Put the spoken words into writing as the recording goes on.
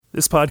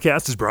This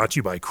podcast is brought to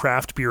you by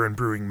Craft Beer and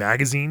Brewing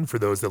Magazine for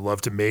those that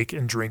love to make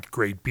and drink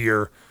great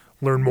beer.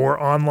 Learn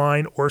more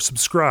online or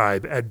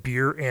subscribe at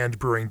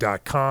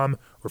beerandbrewing.com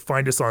or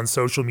find us on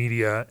social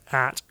media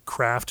at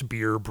Craft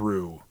Beer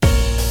Brew.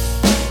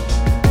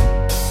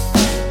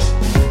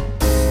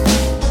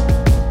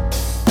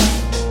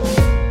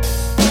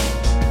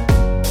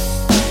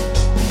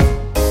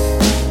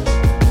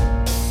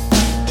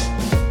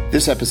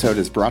 This episode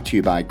is brought to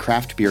you by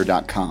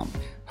craftbeer.com,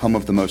 home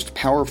of the most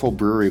powerful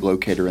brewery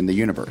locator in the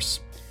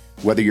universe.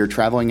 Whether you're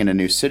traveling in a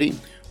new city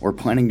or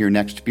planning your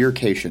next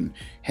beercation,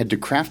 head to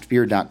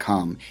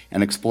craftbeer.com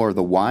and explore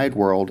the wide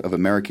world of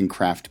American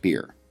craft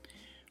beer.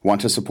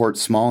 Want to support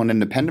small and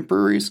independent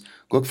breweries?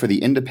 Look for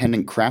the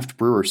Independent Craft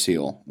Brewer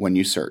seal when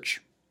you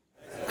search.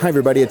 Hi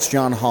everybody, it's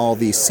John Hall,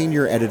 the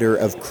senior editor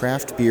of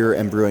Craft Beer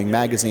and Brewing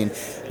Magazine,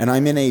 and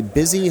I'm in a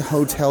busy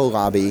hotel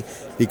lobby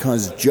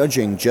because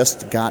judging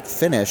just got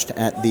finished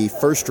at the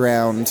first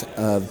round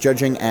of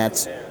judging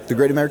at the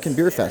Great American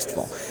Beer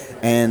Festival.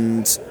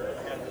 And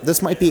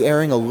this might be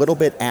airing a little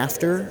bit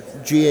after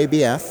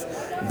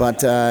GABF,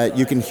 but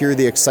you can hear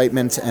the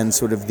excitement and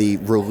sort of the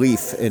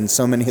relief in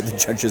so many of the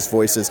judges'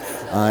 voices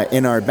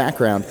in our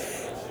background.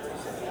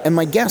 And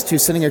my guest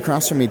who's sitting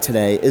across from me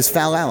today is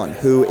Fal Allen,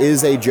 who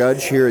is a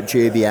judge here at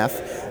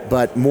GABF,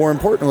 but more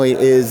importantly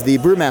is the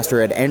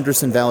brewmaster at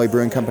Anderson Valley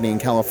Brewing Company in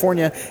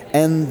California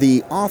and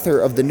the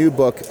author of the new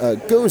book,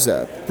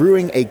 Gose,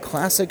 Brewing a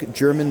Classic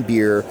German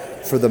Beer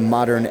for the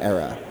Modern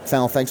Era.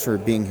 Fal, thanks for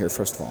being here,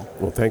 first of all.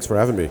 Well, thanks for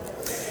having me.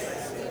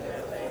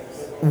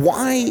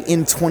 Why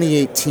in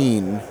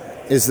 2018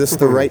 is this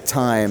the right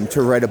time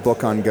to write a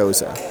book on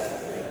Gose?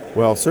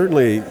 Well,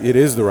 certainly it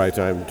is the right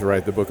time to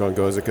write the book on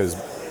Gose because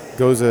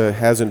Gose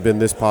hasn't been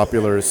this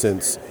popular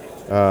since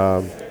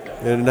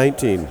in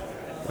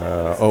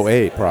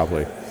 1908,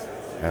 probably,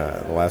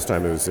 the last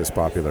time it was this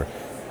popular.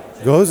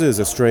 Gose is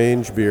a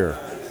strange beer,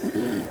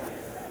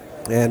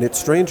 and it's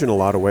strange in a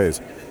lot of ways.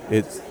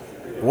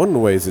 One of the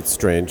ways it's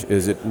strange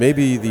is it may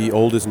be the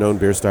oldest known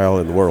beer style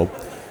in the world.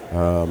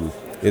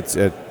 It's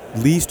at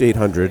least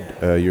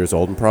 800 years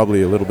old, and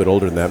probably a little bit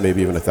older than that,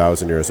 maybe even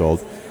 1,000 years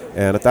old.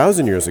 And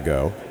 1,000 years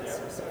ago,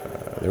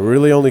 there were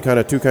really only kind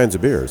of two kinds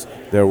of beers.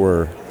 There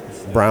were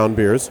brown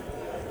beers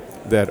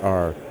that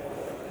are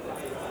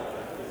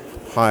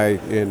high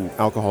in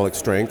alcoholic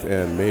strength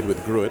and made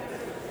with gruit.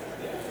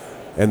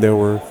 And there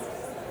were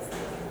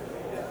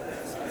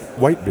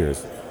white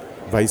beers,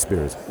 Weiss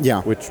beers,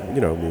 which,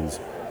 means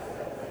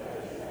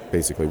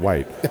basically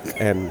white.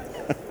 And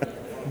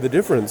the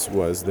difference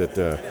was that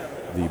the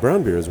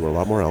brown beers were a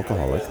lot more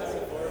alcoholic,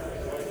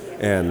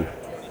 and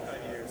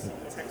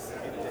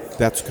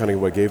that's kind of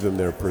what gave them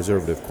their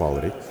preservative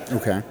quality.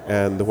 Okay.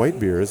 And the white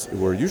beers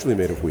were usually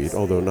made of wheat,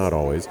 although not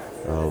always.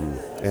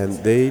 And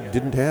they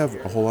didn't have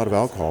a whole lot of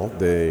alcohol.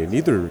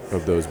 Neither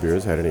of those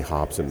beers had any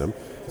hops in them.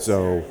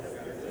 So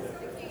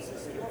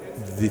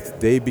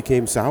they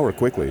became sour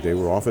quickly. They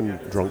were often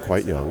drunk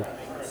quite young,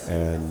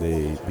 and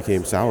they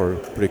became sour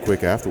pretty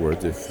quick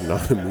afterwards, if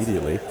not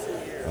immediately.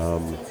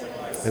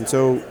 And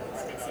so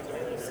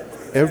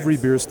every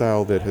beer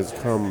style that has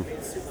come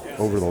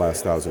over the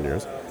last 1,000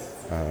 years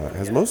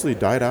has mostly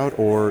died out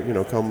or,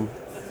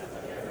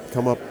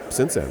 come up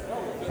since then.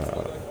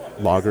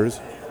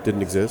 Lagers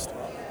didn't exist.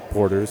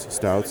 Porters,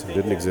 stouts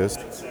didn't exist.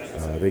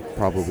 They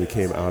probably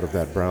came out of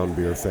that brown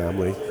beer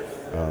family.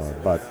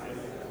 But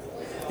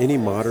any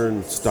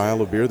modern style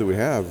of beer that we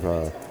have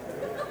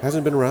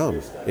hasn't been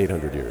around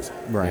 800 years.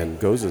 Right. And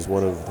Gose is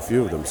one of the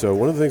few of them. So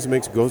one of the things that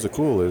makes Gose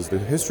cool is the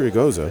history of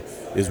Gose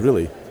is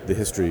really the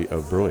history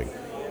of brewing.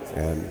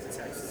 And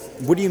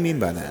what do you mean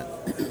by that?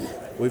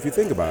 well, if you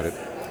think about it,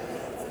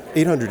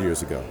 800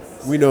 years ago,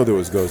 we know there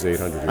was Gose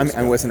 800 years ago.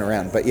 I wasn't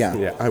around, but yeah.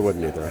 Yeah, I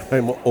wasn't either.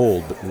 I'm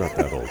old, but not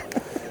that old.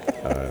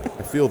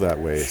 I feel that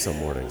way some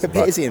mornings.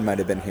 Papazian might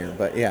have been here,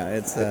 but yeah,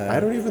 it's... I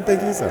don't even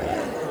think he's old.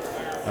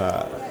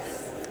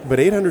 But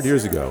 800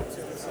 years ago,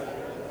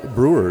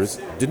 brewers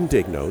didn't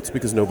take notes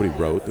because nobody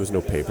wrote. There was no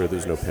paper, there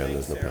was no pen, there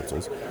was no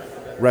pencils.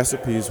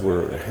 Recipes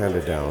were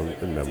handed down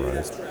and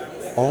memorized.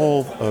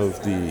 All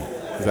of the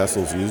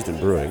vessels used in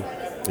brewing,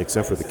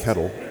 except for the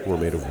kettle, were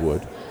made of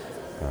wood.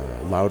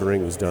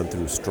 Lautering was done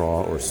through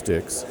straw or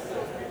sticks.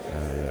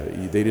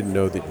 They didn't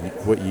know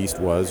what yeast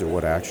was or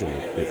what action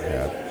it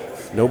had.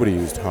 Nobody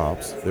used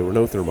hops. There were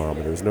no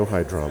thermometers, no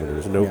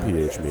hydrometers, no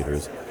pH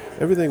meters.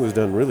 Everything was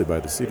done really by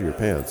the seat of your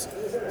pants.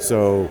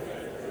 So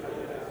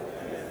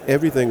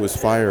everything was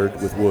fired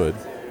with wood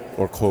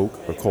or coke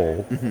or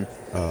coal.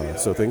 Mm-hmm.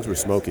 So things were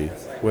smoky.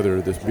 Whether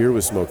this beer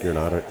was smoky or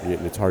not,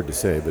 it's hard to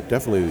say, but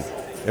definitely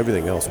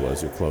everything else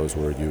was. Your clothes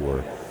were, you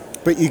were.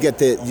 But you get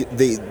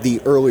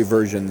the early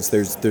versions.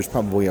 There's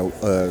probably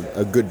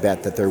a good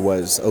bet that there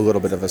was a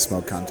little bit of a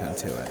smoke content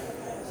to it.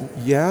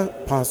 Yeah,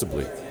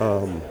 possibly.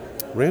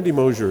 Randy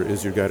Mosier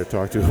is your guy to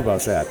talk to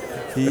about that.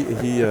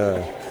 He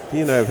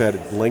and I have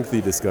had lengthy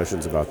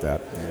discussions about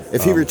that.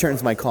 If he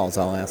returns my calls,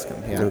 I'll ask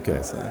him. Yeah,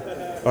 okay.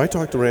 I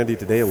talked to Randy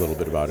today a little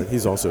bit about it.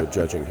 He's also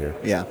judging here.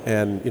 Yeah.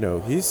 And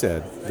he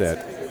said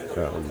that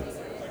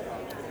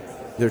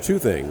there are two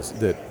things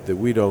that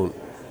we don't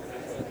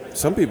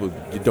some people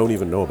you don't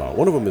even know about.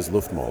 One of them is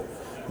Luftmalt.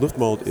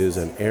 Luftmalt is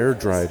an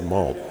air-dried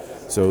malt,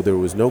 so there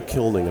was no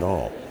kilning at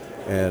all.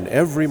 And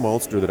every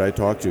maltster that I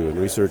talked to in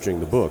researching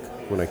the book,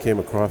 when I came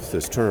across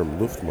this term,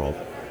 Luftmalt,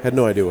 had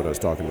no idea what I was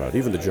talking about,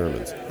 even the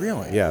Germans.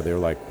 Really? Yeah, they were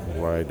like,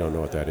 well, I don't know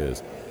what that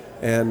is.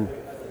 And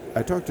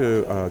I talked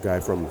to a guy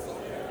from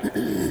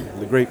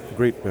the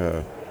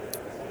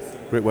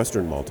Great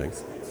Western Malting,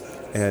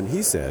 and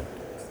he said,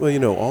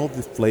 well, all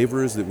the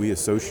flavors that we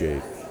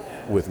associate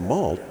with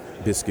malt,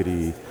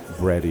 biscuity,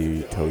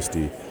 bready,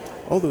 toasty,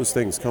 all those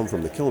things come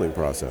from the kilning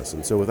process.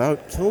 And so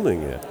without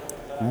kilning it,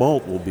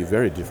 malt will be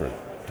very different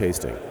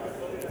tasting.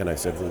 And I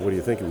said, well, what do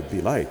you think it would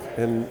be like?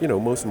 And,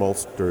 most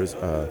maltsters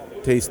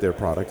taste their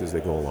product as they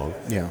go along.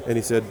 Yeah. And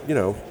he said,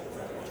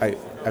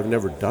 I've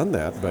never done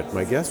that, but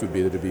my guess would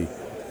be that it'd be,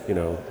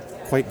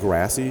 quite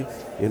grassy,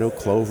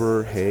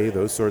 clover, hay,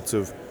 those sorts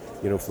of,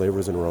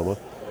 flavors and aroma.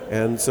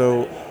 And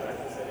so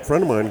a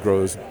friend of mine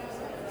grows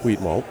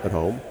wheat malt at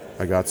home.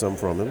 I got some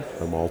from him.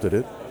 I malted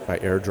it. I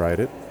air dried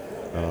it.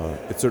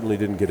 It certainly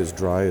didn't get as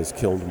dry as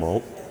kilned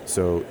malt,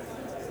 so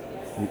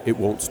it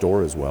won't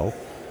store as well.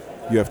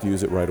 You have to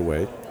use it right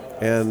away.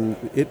 And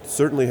it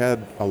certainly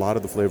had a lot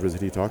of the flavors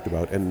that he talked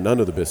about, and none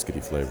of the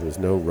biscuity flavors,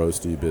 no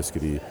roasty,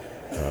 biscuity,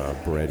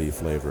 bready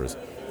flavors.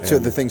 So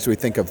the things we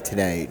think of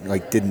today,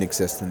 didn't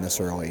exist in this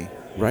early...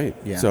 Right.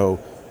 Yeah. So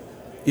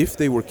if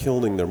they were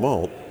kilning their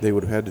malt, they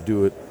would have had to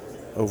do it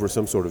over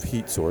some sort of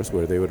heat source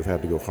where they would have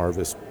had to go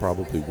harvest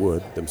probably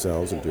wood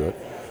themselves and do it.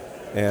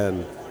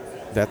 And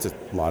that's a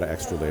lot of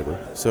extra labor.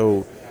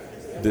 So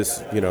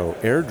this,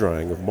 air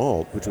drying of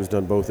malt, which was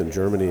done both in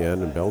Germany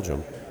and in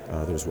Belgium,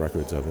 there's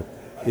records of it,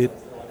 it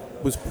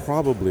was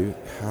probably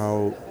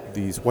how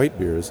these white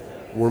beers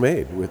were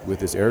made with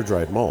this air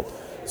dried malt.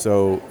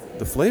 So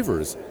the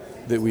flavors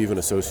that we even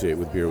associate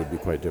with beer would be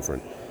quite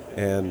different.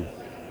 And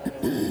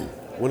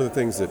one of the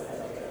things that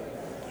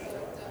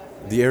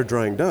the air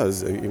drying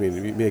does, you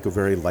make a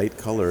very light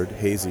colored,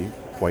 hazy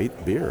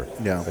white beer.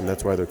 Yeah. And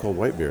that's why they're called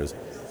white beers.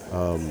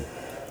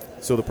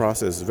 So the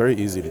process is very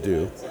easy to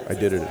do. I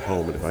did it at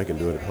home, and if I can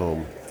do it at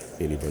home,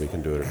 anybody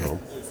can do it at home.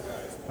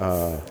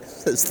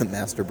 That's the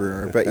master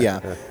brewer, but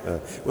yeah.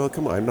 Well,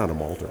 come on, I'm not a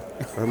malter.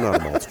 I'm not a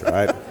maltster.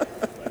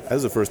 That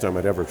was the first time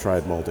I'd ever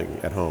tried malting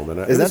at home. And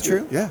Is that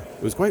true? Yeah,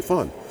 it was quite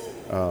fun.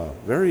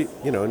 And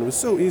it was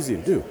so easy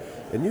to do.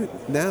 And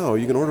now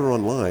you can order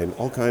online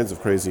all kinds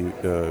of crazy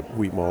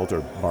wheat malt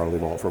or barley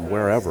malt from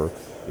wherever.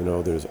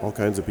 There's all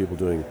kinds of people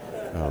doing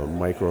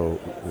micro,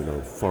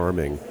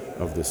 farming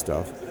of this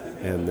stuff.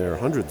 And there are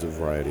hundreds of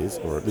varieties,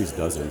 or at least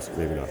dozens,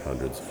 maybe not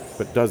hundreds,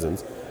 but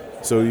dozens.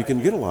 So you can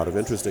get a lot of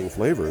interesting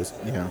flavors.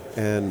 Yeah.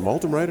 And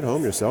malt them right at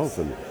home yourself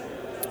and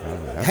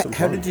have some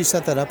How fun. did you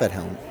set that up at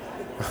home?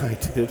 I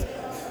did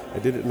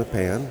it in a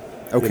pan.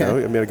 Okay.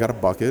 I got a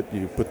bucket.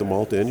 You put the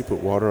malt in. You put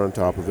water on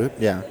top of it.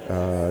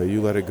 Yeah.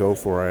 You let it go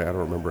for, I don't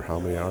remember how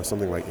many hours,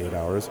 something like 8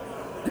 hours.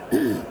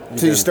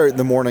 So you start in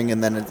the morning,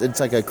 and then it's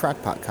like a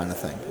crock pot kind of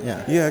thing.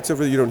 Yeah. Yeah, except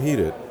for you don't heat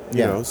it.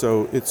 Yeah.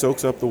 So it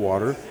soaks up the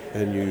water,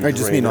 and you I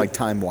just drain mean it.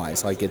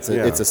 time-wise. It's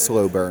a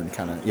slow burn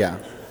kind of, yeah.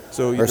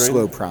 So you Or drain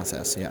slow it.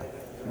 process, yeah.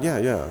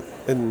 Yeah.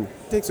 And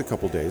it takes a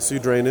couple days. So you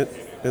drain it,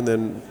 and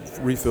then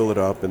refill it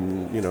up,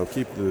 and,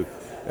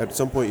 at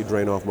some point you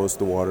drain off most of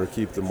the water,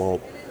 keep the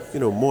malt,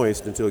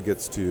 moist until it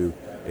gets to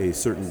a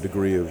certain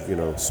degree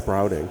of,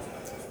 sprouting.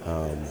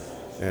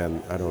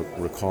 And I don't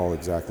recall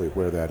exactly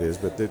where that is,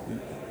 but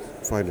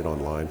find it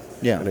online.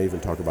 Yeah. And I even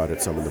talk about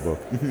it some in the book.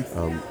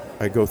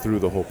 Mm-hmm. I go through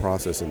the whole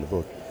process in the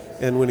book.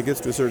 And when it gets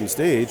to a certain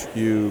stage,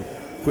 you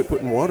quit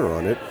putting water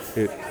on it.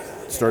 It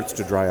starts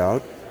to dry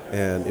out.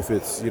 And if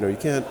it's, you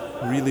can't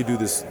really do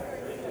this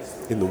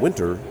in the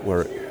winter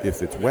where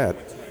if it's wet,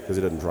 because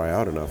it doesn't dry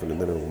out enough and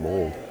then it'll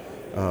mold.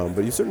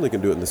 But you certainly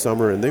can do it in the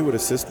summer, and they would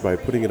assist by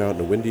putting it out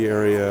in a windy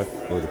area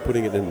or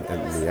putting it in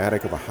the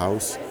attic of a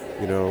house,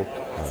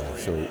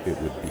 so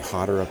it would be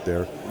hotter up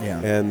there. Yeah.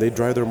 And they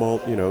dry their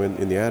malt,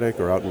 in the attic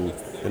or out in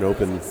an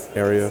open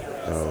area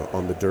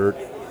on the dirt,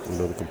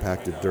 the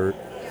compacted dirt.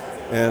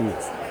 And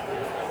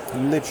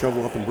they'd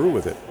shovel up and brew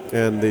with it.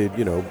 And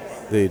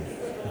they'd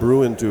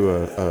brew into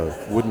a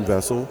wooden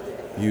vessel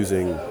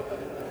using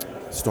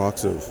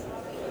stalks of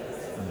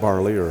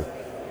barley or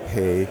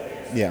hay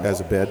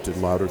as a bed to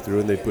louder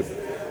through, and they put,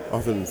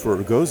 often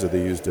for Goza,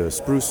 they used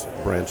spruce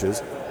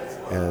branches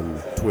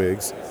and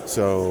twigs,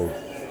 so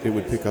it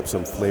would pick up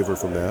some flavor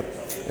from that.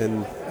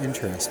 And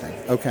Interesting.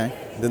 Okay.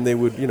 then they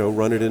would,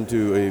 run it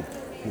into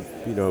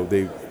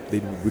they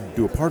would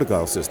do a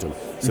Partagal system.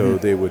 So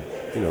they would,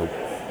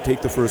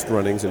 take the first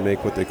runnings and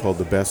make what they called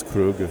the best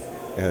Krug,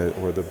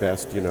 or the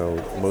best,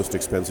 most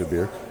expensive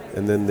beer,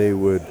 and then they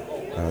would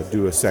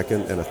do a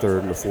second and a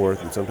third and a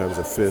fourth and sometimes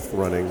a fifth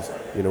runnings,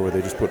 where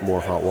they just put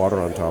more hot water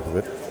on top of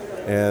it.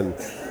 And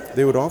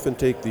they would often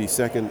take the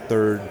second,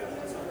 third,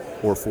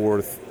 or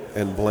fourth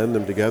and blend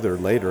them together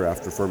later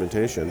after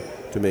fermentation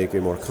to make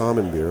a more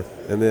common beer.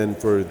 And then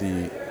for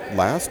the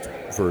last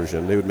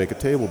version, they would make a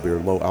table beer,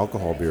 low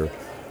alcohol beer.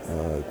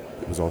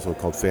 It was also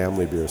called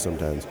family beer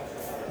sometimes.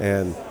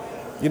 And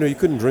you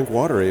couldn't drink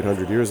water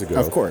 800 years ago.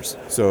 Of course.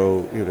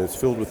 So, it's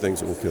filled with things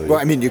that will kill you. Well,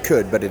 I mean, you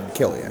could, but it'd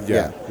kill you.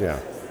 Yeah.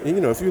 And,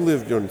 if you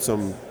lived on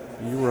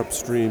you were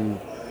upstream,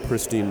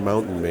 pristine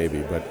mountain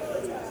maybe, but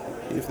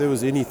if there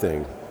was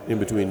anything in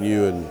between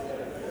you and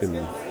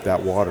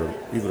that water,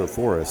 even a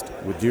forest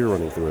with deer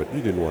running through it,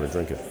 you didn't want to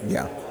drink it.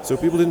 Yeah. So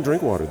people didn't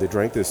drink water. They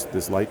drank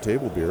this light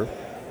table beer,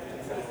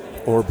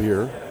 or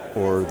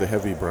the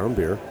heavy brown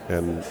beer,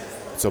 and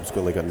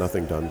subsequently got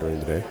nothing done during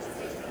the day.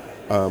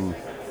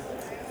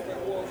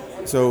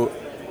 So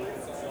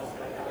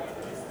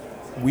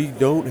we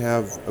don't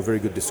have a very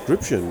good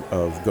description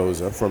of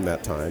Goza from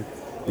that time,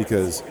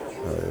 because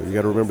you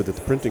got to remember that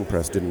the printing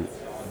press didn't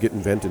get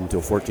invented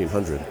until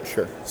 1400.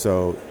 Sure.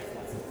 So,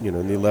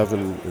 in the 11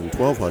 and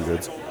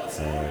 1200s,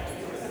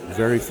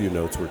 very few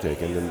notes were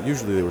taken, and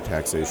usually they were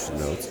taxation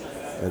notes.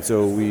 And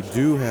so we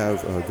do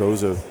have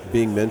Goza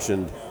being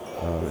mentioned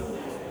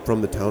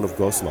from the town of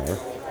Goslar,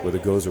 where the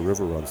Goza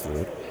River runs through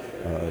it,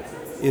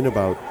 in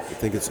about, I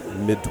think it's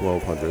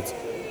mid-1200s.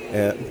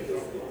 And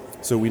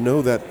so we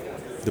know that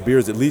the beer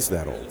is at least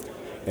that old.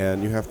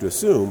 And you have to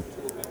assume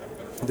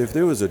that if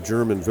there was a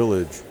German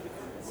village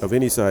of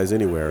any size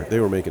anywhere, they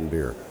were making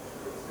beer.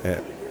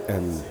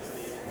 And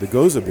the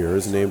Goza beer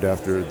is named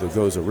after the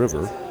Goza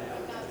River.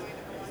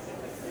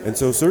 And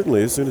so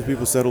certainly as soon as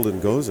people settled in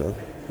Goza,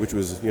 which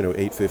was,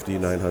 850,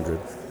 900,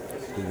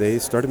 they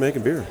started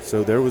making beer.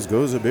 So there was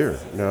Goza beer.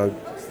 Now,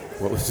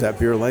 what was that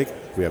beer like?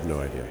 We have no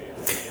idea.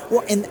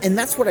 Well, and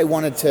that's what I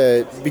wanted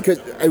to, because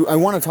I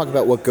want to talk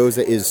about what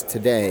Goza is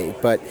today,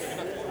 but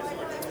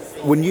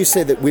when you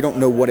say that we don't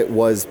know what it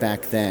was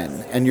back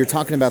then, and you're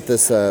talking about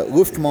this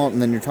Luftmalt,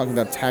 and then you're talking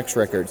about tax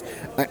records,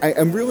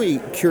 I'm really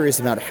curious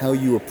about how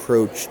you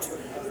approached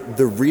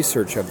the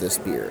research of this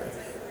beer.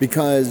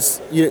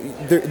 Because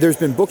there's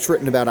been books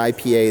written about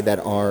IPA that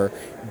are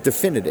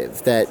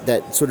definitive,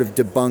 that sort of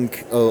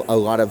debunk a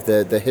lot of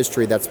the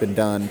history that's been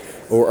done,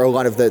 or a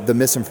lot of the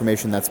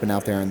misinformation that's been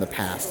out there in the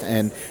past.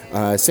 And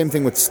same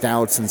thing with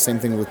stouts, and same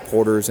thing with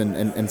porters,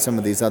 and some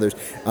of these others.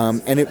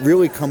 And it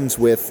really comes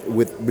with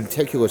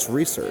meticulous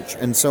research.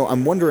 And so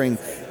I'm wondering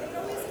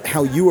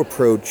how you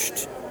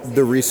approached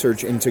the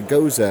research into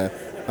Goza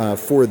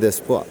for this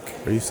book.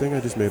 Are you saying I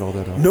just made all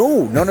that up?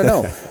 No.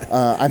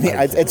 I mean,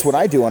 it's what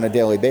I do on a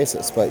daily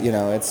basis, but,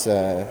 it's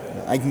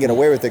I can get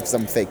away with it because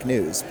I'm fake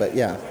news, but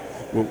yeah.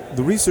 Well,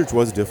 the research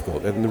was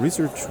difficult, and the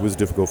research was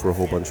difficult for a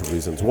whole bunch of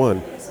reasons.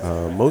 One,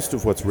 most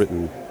of what's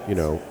written,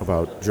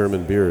 about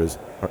German beers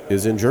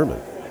is in German.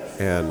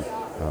 And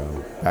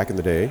back in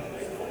the day,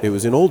 it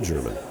was in Old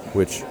German,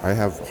 which I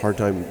have a hard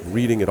time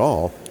reading at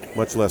all,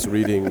 much less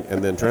reading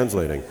and then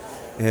translating.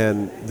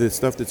 And the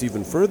stuff that's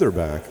even further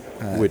back,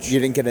 which... You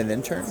didn't get an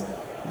intern?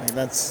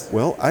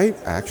 Well, I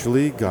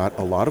actually got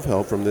a lot of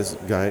help from this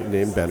guy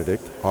named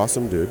Benedict.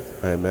 Awesome dude.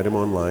 I met him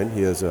online.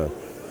 He has a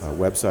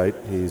website.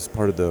 He's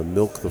part of the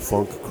Milk the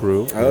Funk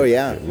crew. Oh,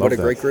 yeah. What a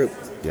great group.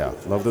 Yeah.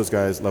 Love those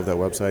guys. Love that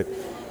website.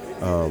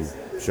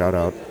 Shout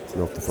out,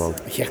 Milk the Funk.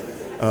 Yeah.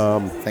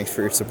 Thanks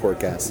for your support,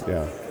 guys.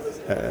 Yeah.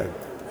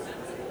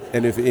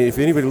 And if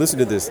anybody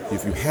listening to this,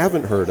 if you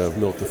haven't heard of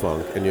Milk the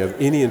Funk and you have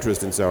any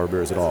interest in sour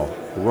beers at all,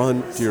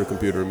 run to your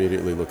computer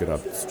immediately, look it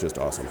up. It's just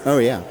awesome. Oh,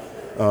 yeah.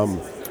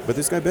 But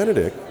this guy,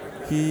 Benedict,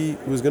 he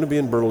was going to be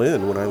in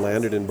Berlin when I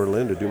landed in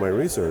Berlin to do my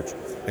research.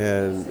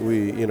 And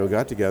we,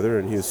 got together,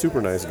 and he was a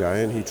super nice guy,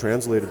 and he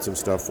translated some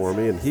stuff for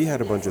me, and he had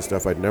a bunch of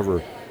stuff I'd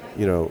never,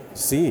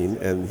 seen,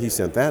 and he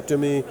sent that to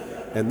me.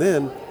 And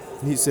then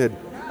he said,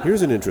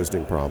 here's an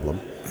interesting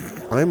problem.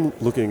 I'm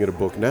looking at a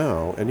book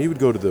now, and he would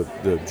go to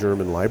the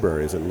German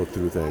libraries and look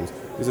through things.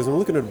 He says, I'm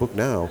looking at a book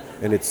now,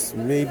 and it's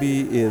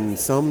maybe in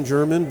some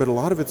German, but a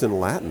lot of it's in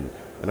Latin,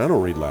 and I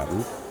don't read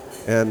Latin.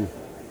 And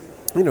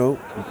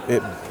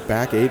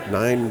back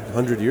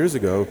 800-900 years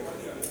ago,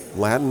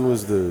 Latin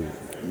was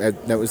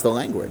that was the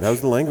language. That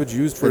was the language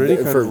used for any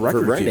kind of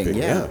record writing,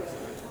 keeping. Yeah.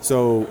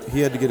 So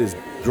he had to get his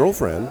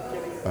girlfriend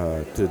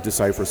to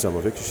decipher some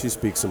of it, because she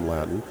speaks some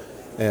Latin.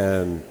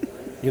 And,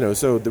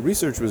 so the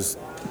research was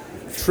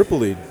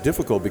triply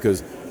difficult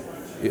because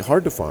it's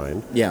hard to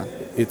find. Yeah.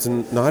 It's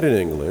not in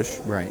English.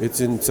 Right.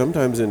 It's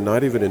sometimes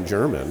not even in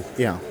German.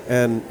 Yeah.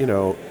 And,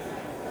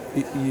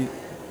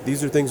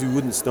 these are things you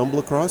wouldn't stumble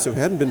across. If it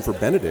hadn't been for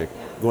Benedict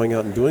going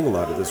out and doing a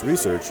lot of this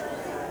research,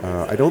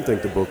 I don't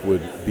think the book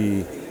would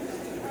be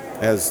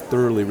as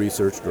thoroughly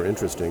researched or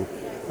interesting.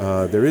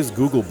 There is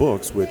Google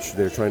Books, which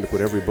they're trying to put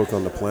every book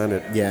on the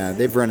planet. Yeah,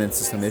 they've run into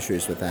some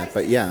issues with that,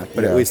 but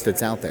at least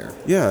it's out there.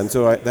 Yeah, and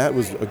so that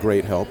was a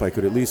great help. I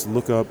could at least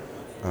look up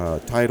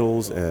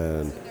titles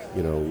and,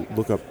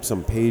 look up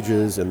some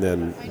pages and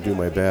then do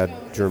my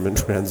bad German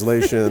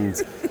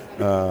translations.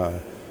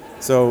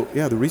 So,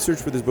 the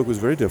research for this book was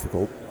very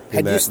difficult.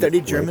 Had you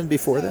studied German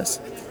before this?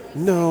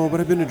 No, but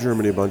I've been to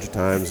Germany a bunch of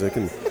times. I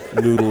can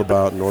noodle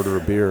about and order a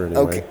beer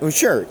anyway. Okay, well,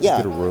 sure, yeah.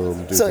 Get a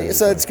room. So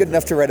it's good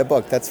enough to write a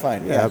book. That's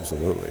fine. Yeah,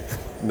 absolutely.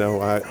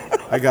 No,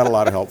 I got a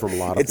lot of help from a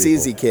lot of people. It's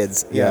easy,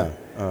 kids. Yeah.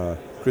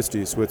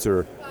 Christy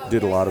Switzer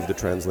did a lot of the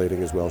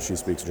translating as well. She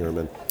speaks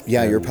German.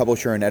 Yeah, your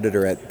publisher and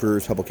editor at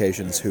Brewers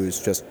Publications,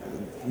 who's just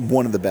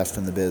one of the best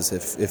in the biz,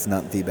 if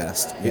not the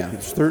best. Yeah.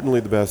 It's certainly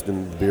the best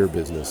in the beer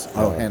business.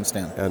 Hands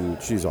down.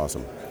 And she's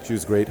awesome. She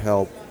was great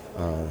help,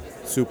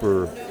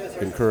 super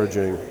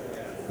encouraging.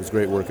 It was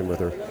great working with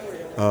her.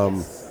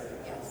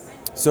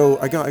 So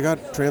I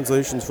got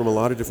translations from a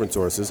lot of different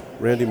sources.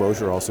 Randy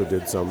Mosher also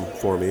did some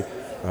for me.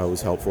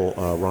 Was helpful.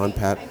 Ron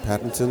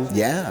Pattinson.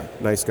 Yeah.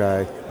 Nice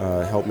guy.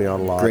 Helped me out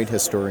a lot. Great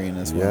historian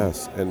as well.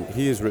 Yes, and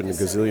he has written a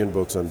gazillion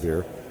books on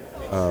beer.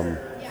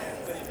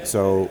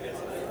 So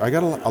I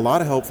got a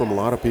lot of help from a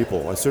lot of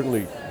people. I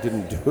certainly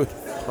didn't do it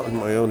on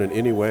my own in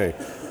any way.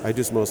 I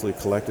just mostly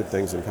collected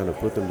things and kind of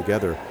put them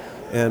together.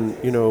 And,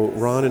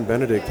 Ron and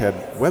Benedict had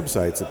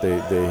websites that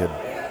they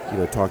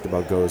had, talked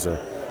about Gose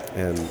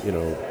and,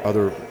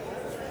 other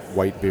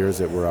white beers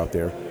that were out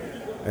there.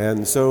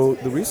 And so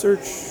the research,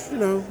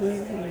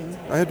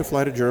 I had to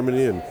fly to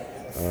Germany and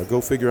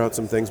go figure out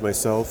some things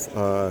myself.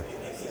 Over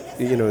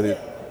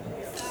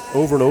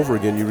and over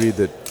again, you read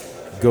that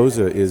Gose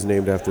is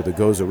named after the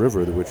Gose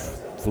River, which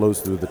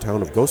flows through the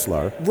town of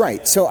Goslar.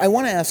 Right. So I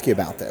want to ask you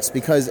about this,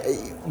 because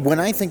when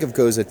I think of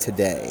Gose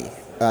today,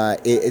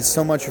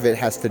 so much of it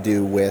has to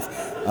do with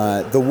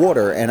the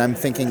water, and I'm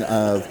thinking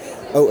of,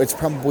 it's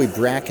probably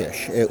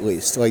brackish, at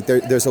least. Like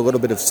there's a little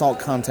bit of salt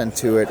content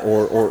to it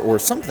or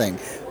something.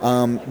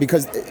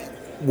 Because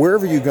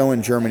wherever you go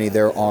in Germany,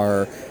 there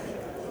are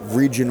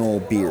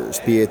regional beers,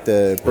 be it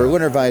the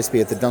Berliner Weiss,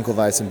 be it the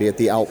Dunkelweizen, be it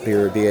the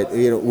Altbier, be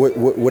it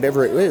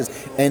whatever it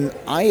is. And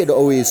I had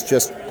always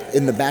just,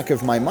 in the back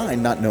of my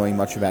mind, not knowing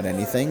much about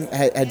anything,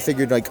 had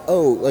figured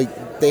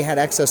they had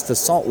access to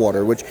salt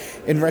water, which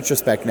in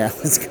retrospect now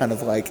is kind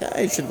of like,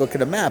 I should look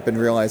at a map and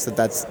realize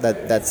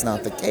that's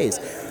not the case.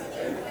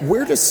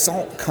 Where does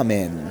salt come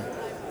in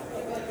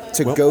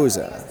to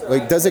Gose?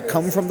 Like, does it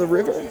come from the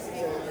river?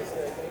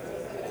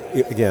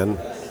 Again,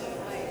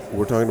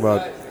 we're talking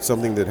about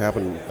something that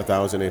happened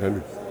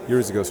 1,800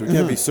 years ago, so we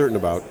can't be certain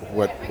about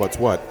what's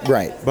what.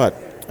 Right. But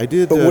I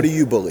did. But what do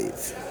you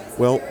believe?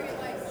 Well,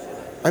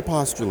 I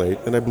postulate,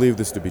 and I believe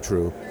this to be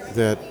true,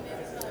 that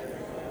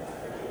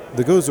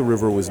the Gose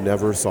River was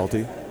never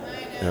salty.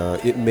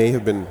 It may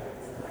have been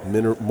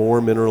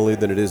more minerally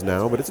than it is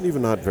now, but it's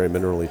even not very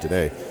minerally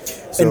today.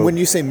 So, and when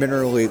you say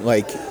minerally,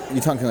 like,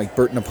 you're talking like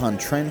Burton upon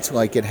Trent,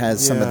 like it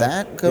has some of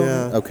that going?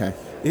 Yeah. Okay.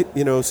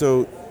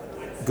 So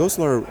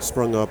Goslar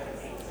sprung up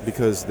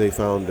because they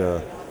found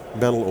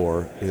metal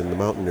ore in the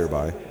mountain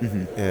nearby,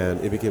 and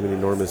it became an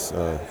enormous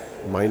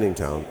mining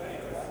town.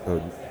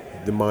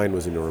 The mine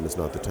was enormous,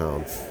 not the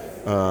town.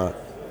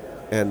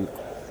 And,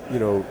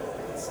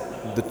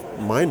 the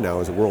mine now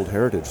is a World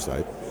Heritage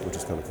Site, which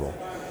is kind of cool.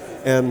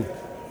 And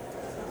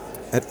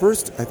at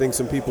first, I think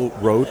some people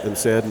wrote and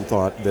said and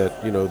thought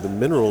that, the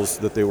minerals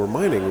that they were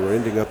mining were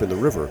ending up in the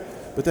river.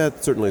 But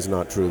that certainly is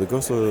not true. The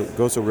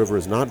Gose River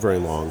is not very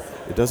long.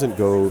 It doesn't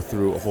go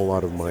through a whole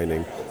lot of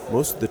mining.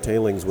 Most of the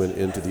tailings went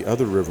into the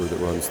other river that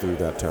runs through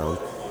that town.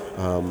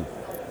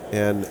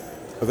 And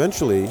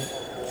eventually,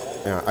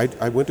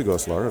 I went to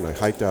Goslar and I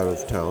hiked out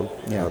of town.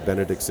 Yeah.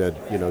 Benedict said,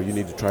 you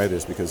need to try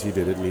this because he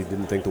did it and he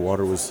didn't think the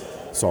water was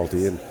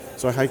salty. And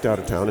so I hiked out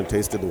of town and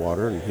tasted the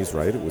water, and he's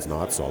right, it was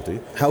not salty.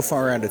 How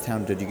far out of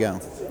town did you go?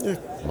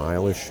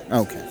 Mile-ish.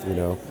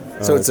 Okay.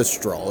 So it's a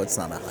stroll. It's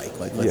not a hike.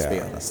 Like, let's be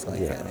honest.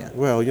 Like,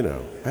 Well, I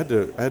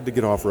had to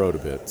get off road a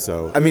bit.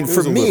 So I mean,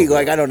 for me,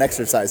 like, I don't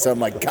exercise, so I'm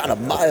like, God, a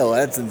mile.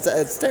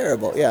 That's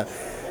terrible. Yeah.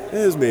 It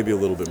is maybe a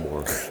little bit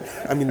more.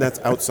 I mean, that's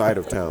outside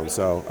of town,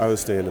 so I was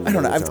staying in the I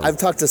don't know. town. I've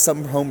talked to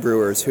some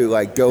homebrewers who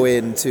go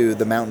into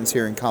the mountains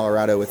here in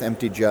Colorado with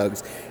empty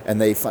jugs,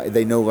 and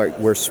they know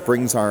where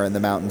springs are in the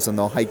mountains, and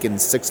they'll hike in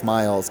 6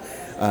 miles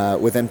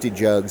with empty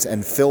jugs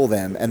and fill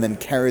them, and then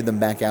carry them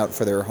back out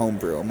for their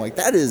homebrew. I'm like,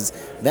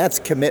 that's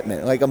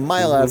commitment. Like, a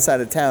mile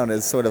outside of town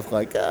is sort of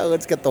like,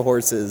 let's get the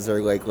horses,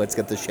 or like, let's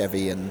get the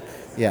Chevy, and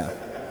yeah.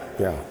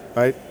 The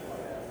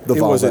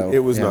Volvo. It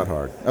was not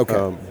hard.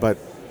 Okay, but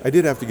I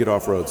did have to get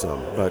off-road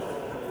some. But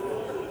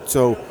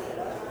so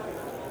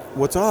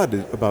what's odd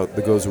about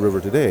the Gose River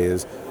today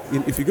is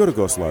if you go to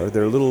Goslar,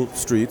 there are little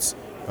streets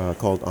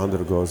called An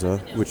der Gose,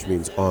 which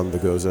means on the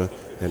Gose,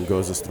 and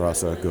Gose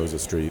Strasse, Gose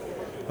Street.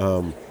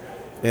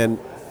 And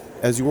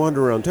as you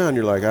wander around town,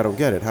 you're like, I don't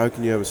get it. How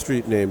can you have a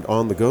street named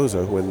on the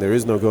Gose when there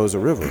is no Gose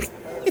River?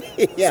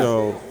 Yeah.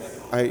 So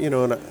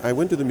I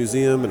went to the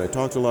museum and I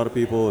talked to a lot of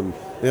people, and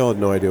they all had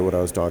no idea what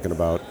I was talking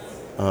about.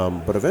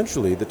 But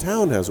eventually, the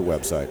town has a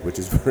website, which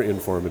is very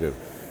informative.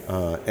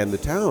 And the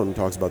town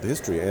talks about the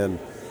history. And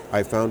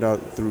I found out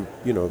through,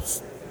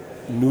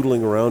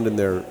 noodling around in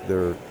their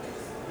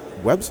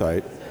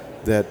website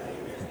that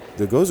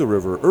the Gose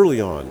River, early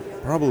on,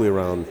 probably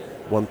around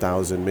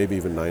 1000, maybe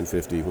even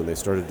 950, when they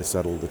started to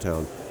settle the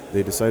town,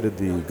 they decided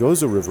the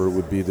Gose River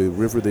would be the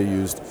river they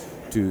used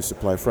to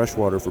supply fresh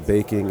water for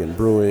baking and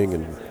brewing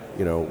and,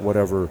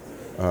 whatever.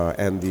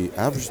 And the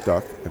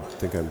Avstock, I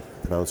think I'm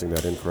pronouncing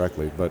that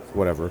incorrectly, but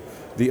whatever.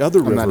 The other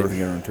river... I'm not even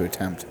going to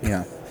attempt,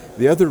 yeah.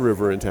 The other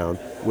river in town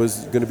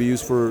was going to be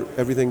used for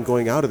everything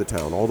going out of the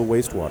town, all the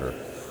wastewater.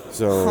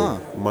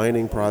 So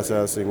mining,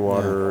 processing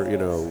water,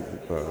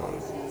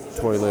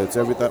 toilets,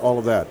 everything, all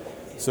of that.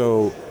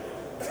 So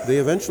they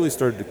eventually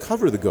started to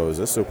cover the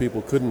Goza so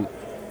people couldn't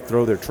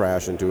throw their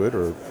trash into it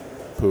or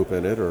poop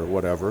in it or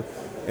whatever.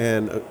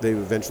 And they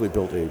eventually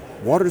built a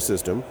water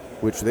system,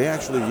 which they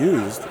actually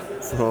used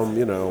from,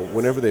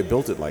 whenever they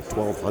built it, like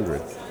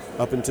 1200,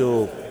 up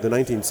until the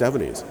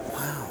 1970s.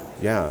 Wow.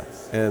 Yeah,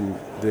 and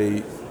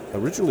they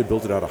originally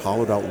built it out of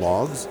hollowed-out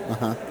logs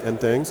and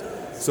things.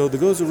 So the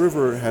Goza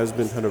River has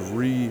been kind of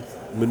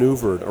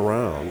re-maneuvered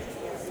around,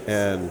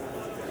 and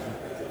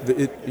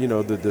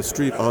the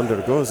street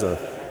under Goza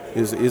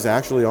is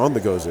actually on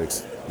the Goza,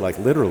 like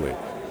literally.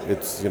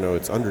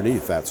 It's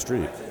underneath that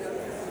street.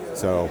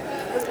 So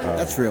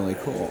that's really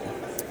cool.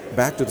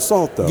 Back to the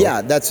salt, though.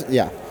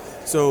 Yeah.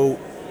 So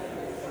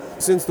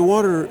since the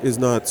water is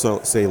not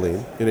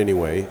saline in any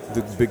way,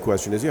 the big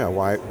question is,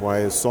 why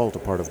is salt a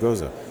part of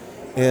Goza?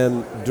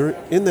 And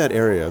in that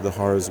area, the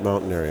Harz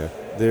mountain area,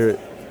 there,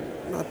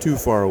 not too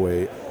far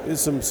away, is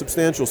some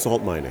substantial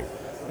salt mining.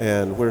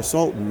 And where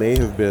salt may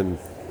have been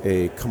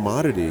a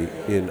commodity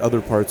in other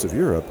parts of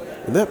Europe,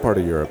 in that part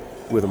of Europe,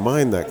 with a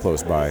mine that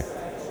close by,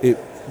 it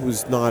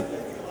was not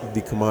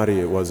the commodity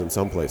it was in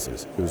some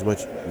places. It was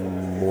much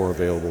more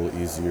available,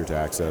 easier to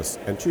access,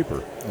 and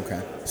cheaper.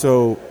 Okay.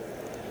 So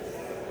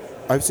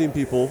I've seen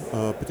people,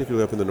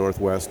 particularly up in the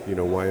Northwest,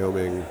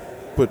 Wyoming,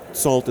 put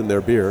salt in their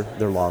beer,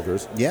 their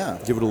lagers. Yeah.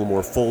 Give it a little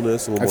more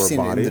fullness, a little more body.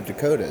 I've seen it in the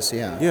Dakotas,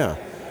 yeah.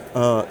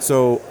 Yeah.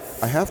 So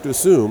I have to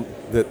assume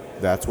that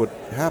that's what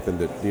happened,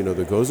 that,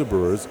 the Goza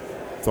brewers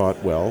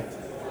thought, well,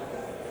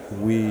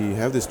 we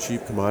have this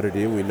cheap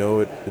commodity and we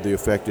know the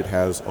effect it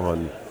has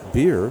on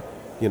beer,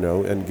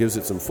 and gives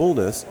it some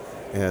fullness,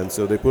 and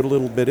so they put a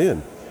little bit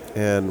in.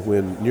 And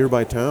when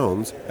nearby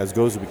towns, as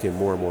Goza became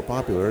more and more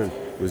popular and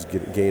was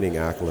gaining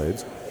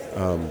accolades,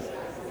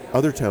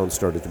 other towns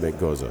started to make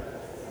Goza.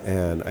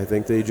 And I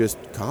think they just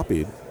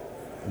copied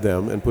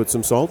them and put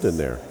some salt in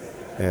there.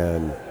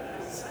 And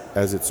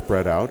as it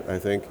spread out, I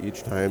think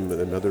each time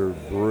another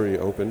brewery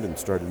opened and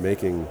started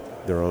making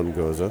their own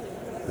Goza,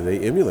 they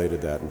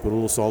emulated that and put a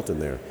little salt in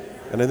there.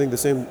 And I think the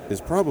same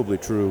is probably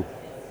true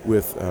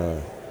with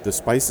the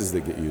spices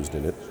that get used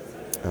in it.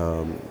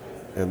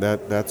 And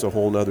that's a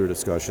whole other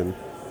discussion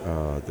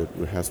that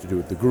has to do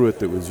with the gruit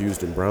that was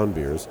used in brown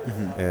beers.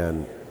 Mm-hmm.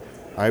 And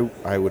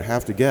I would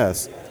have to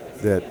guess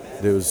that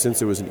since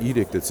there was an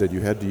edict that said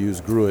you had to use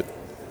gruit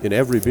in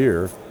every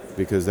beer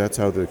because that's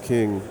how the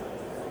king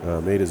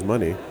made his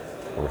money,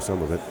 or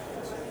some of it,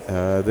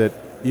 that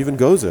even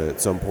Goza at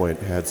some point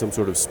had some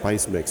sort of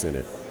spice mix in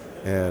it.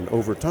 And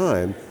over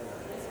time,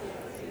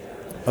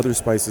 other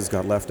spices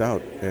got left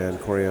out and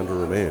coriander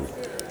remained.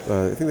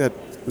 I think that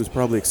was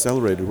probably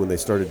accelerated when they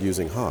started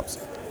using hops.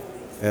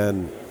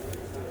 And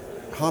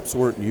hops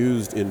weren't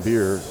used in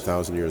beer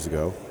 1,000 years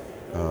ago.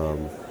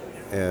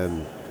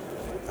 And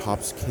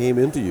hops came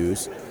into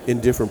use in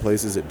different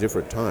places at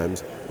different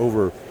times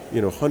over,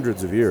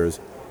 hundreds of years.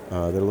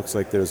 There looks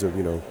like there's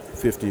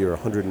 50 or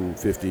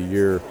 150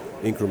 year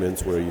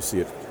increments where you see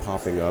it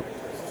popping up.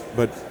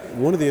 But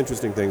one of the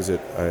interesting things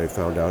that I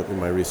found out in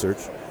my research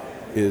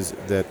is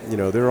that,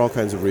 there are all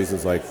kinds of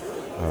reasons, like,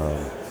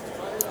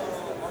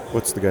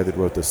 what's the guy that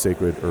wrote the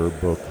Sacred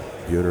Herb book?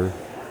 Bueller?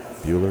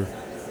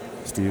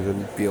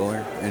 Stephen?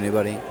 Bueller?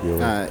 Anybody?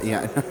 Bueller.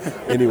 Yeah.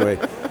 Anyway,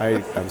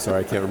 I'm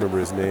sorry, I can't remember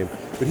his name.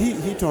 But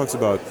he talks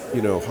about,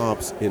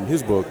 hops in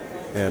his book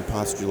and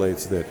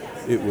postulates that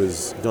it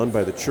was done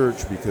by the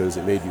church because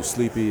it made you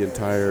sleepy and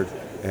tired,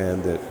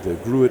 and that the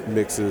gruit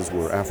mixes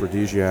were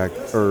aphrodisiac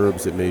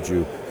herbs that made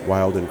you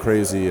wild and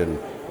crazy and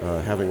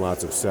having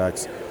lots of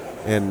sex.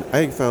 And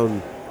I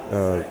found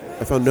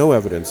no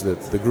evidence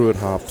that the gruit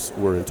hops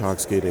were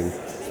intoxicating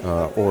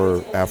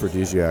or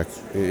aphrodisiac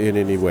in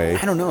any way.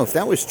 I don't know. If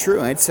that was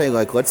true, I'd say,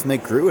 let's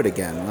make gruit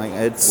again.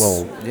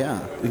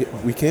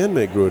 We can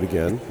make gruit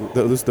again.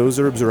 Those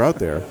herbs are out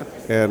there.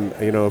 And,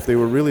 if they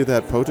were really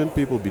that potent,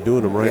 people would be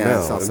doing them right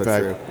now. In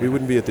fact, true. We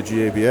wouldn't be at the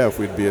GABF.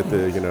 We'd be at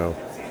the,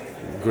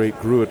 Great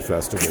Gruit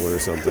Festival or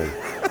something.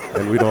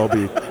 And we'd all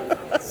be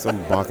some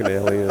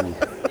bacchanalian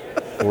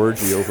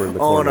orgy over in the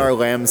all corner. in our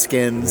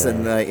lambskins,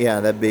 and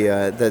that'd be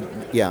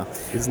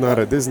This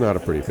is not a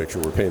pretty picture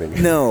we're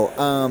painting. No.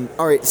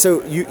 All right.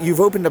 So you've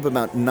opened up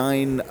about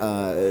 9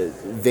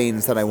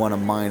 veins that I want to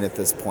mine at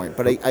this point,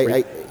 but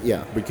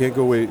We can't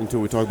go wait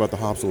until we talk about the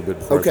hops a little bit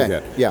before I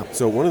forget. Yeah.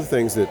 So one of the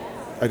things that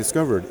I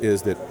discovered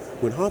is that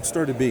when hops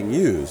started being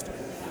used,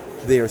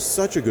 they are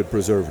such a good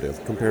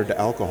preservative compared to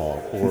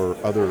alcohol or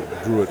other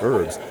gruit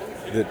herbs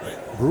that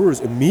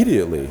brewers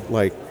immediately,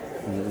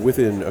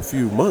 within a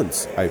few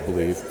months, I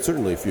believe,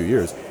 certainly a few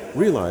years,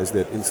 realized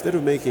that instead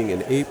of making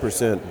an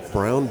 8%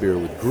 brown beer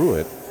with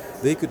gruit,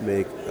 they could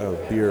make a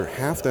beer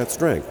half that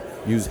strength,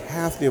 use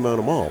half the amount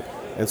of malt,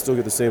 and still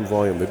get the same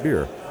volume of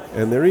beer.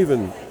 And there are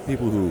even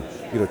people who,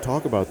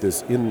 talk about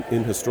this in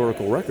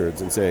historical records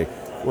and say,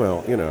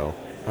 well,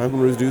 I'm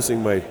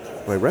reducing my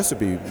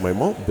recipe, my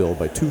malt bill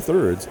by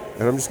 2/3,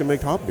 and I'm just going to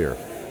make hop beer.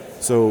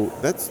 So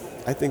that's,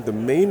 I think, the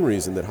main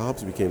reason that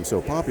hops became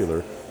so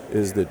popular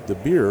is that the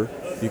beer,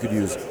 you could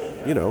use,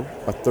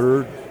 a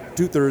third,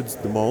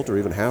 2/3 the malt or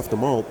even half the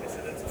malt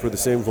for the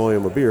same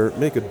volume of beer,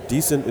 make a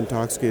decent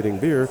intoxicating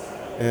beer,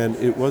 and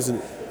it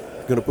wasn't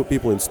going to put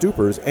people in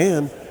stupors,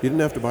 and you didn't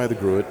have to buy the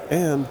gruit,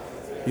 and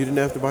you didn't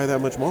have to buy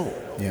that much malt.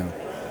 Yeah.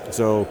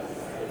 So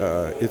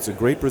it's a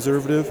great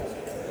preservative,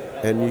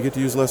 and you get to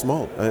use less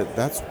malt.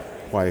 That's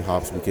why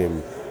hops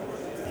became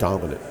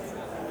dominant.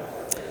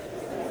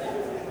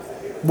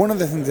 One of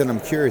the things that I'm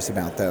curious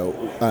about, though,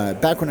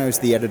 back when I was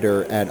the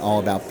editor at All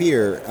About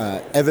Beer,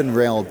 Evan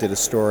Rail did a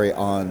story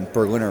on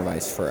Berliner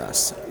Weiss for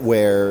us,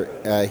 where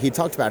he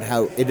talked about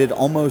how it had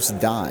almost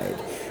died.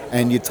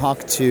 And you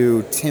talk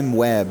to Tim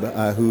Webb,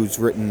 who's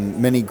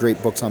written many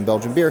great books on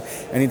Belgian beer,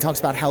 and he talks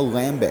about how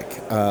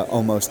Lambic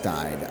almost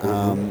died,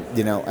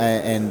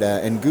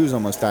 and Goose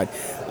almost died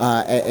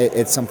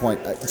at some point.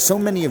 So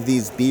many of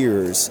these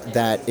beers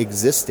that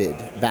existed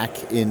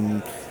back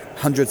in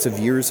hundreds of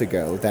years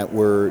ago that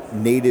were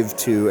native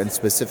to and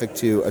specific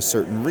to a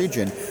certain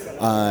region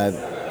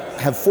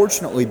have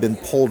fortunately been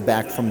pulled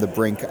back from the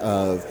brink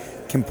of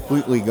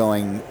completely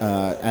going,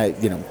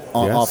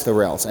 off the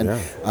rails. And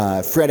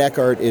Fred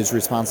Eckart is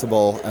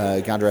responsible,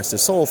 God rest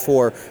his soul,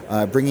 for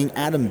bringing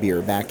Adam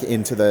beer back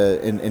into the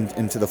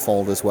into the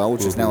fold as well,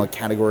 which is now a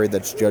category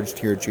that's judged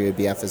here at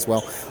GABF as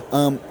well.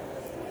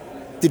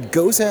 Did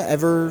Goza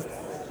ever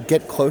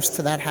get close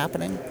to that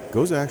happening?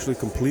 Goza actually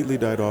completely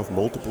died off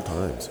multiple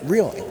times.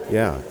 Really?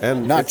 Yeah,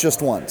 and not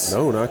just once.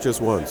 No, not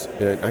just once.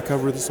 I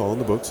cover this all in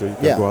the book, so you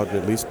can go out and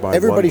at least buy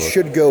Everybody one book.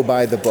 should go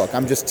buy the book.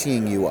 I'm just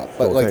teeing you up,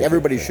 but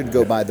everybody should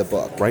go buy the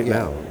book right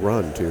now.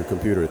 Run to your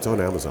computer. It's on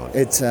Amazon.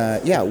 It's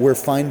where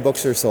fine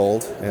books are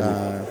sold.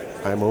 And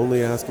I'm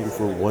only asking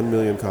for 1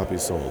 million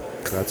copies sold.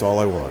 That's all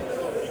I want.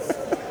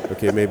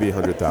 Okay, maybe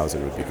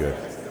 100,000 would be good.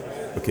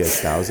 Okay,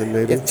 1,000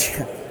 maybe.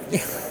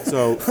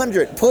 So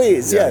 100,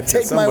 please.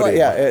 Take my way.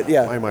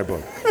 Buy my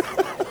book.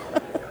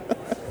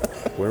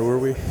 Where were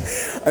we?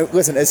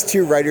 Listen, as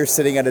two writers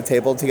sitting at a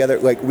table together,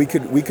 like we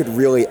could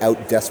really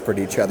out-desperate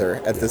each other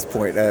at this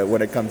point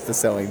when it comes to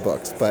selling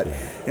books. But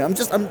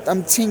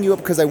I'm teeing you up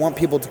because I want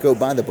people to go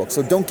buy the book.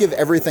 So don't give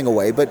everything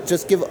away, but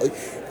just give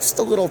just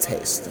a little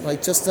taste.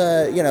 Like just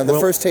the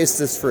first taste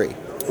is free.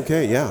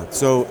 Okay, yeah.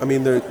 So I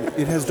mean,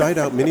 it has died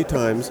out many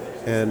times,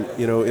 and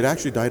it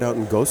actually died out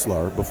in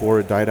Goslar before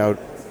it died out,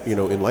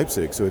 in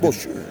Leipzig. So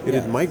it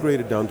had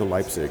migrated down to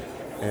Leipzig.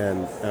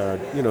 And,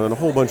 and a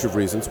whole bunch of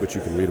reasons, which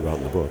you can read about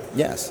in the book.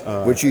 Yes,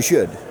 which you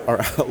should.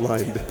 Are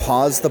outlined.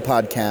 Pause the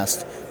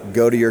podcast,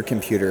 go to your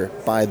computer,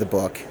 buy the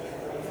book,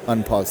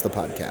 unpause the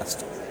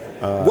podcast.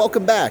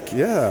 Welcome back.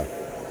 Yeah.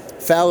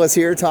 Fal is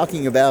here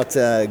talking about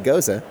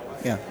Goza.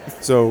 Yeah.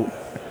 So,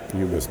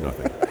 you missed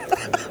nothing.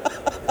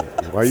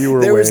 While you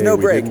were there away, was no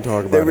we break. didn't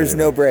talk about There was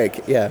no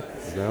break, yeah.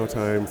 It's now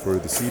time for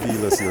the CD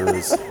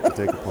listeners to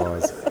take a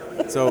pause.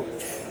 So,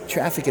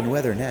 traffic and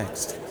weather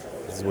next.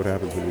 This is what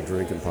happens when you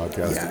drink and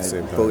podcast at the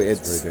same time.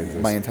 It's very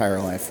dangerous. My entire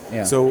life.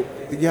 Yeah. So,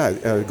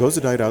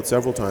 Goza died out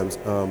several times.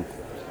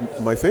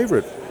 My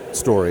favorite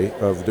story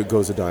of the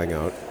Goza dying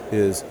out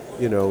is,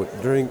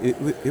 during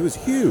it was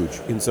huge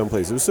in some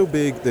places. It was so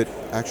big that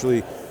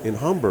actually in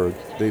Hamburg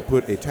they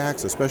put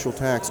a special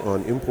tax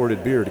on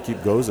imported beer to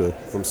keep Goza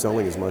from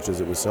selling as much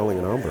as it was selling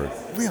in Hamburg.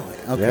 Really?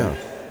 Okay. Yeah.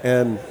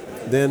 And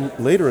then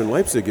later in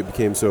Leipzig it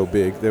became so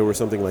big there were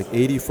something like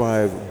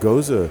 85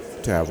 Goza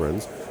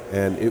taverns.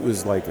 And it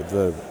was like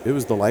the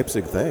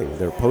Leipzig thing.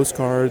 There are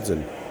postcards,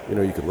 and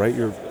you could write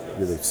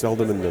they sell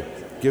them in the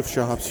gift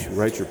shops. You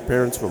write your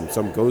parents from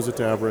some Goza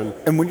tavern.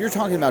 And when you're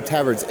talking about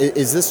taverns,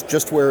 is this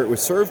just where it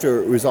was served,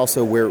 or it was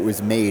also where it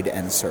was made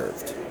and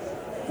served?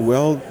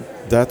 Well,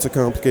 that's a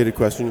complicated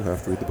question. You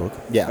have to read the book.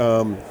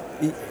 Yeah.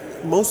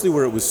 Mostly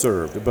where it was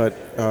served, but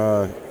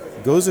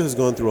Goza has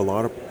gone through a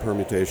lot of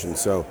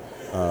permutations. So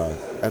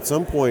at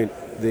some point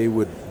they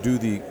would do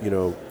the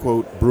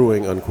quote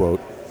brewing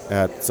unquote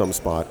at some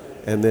spot,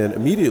 and then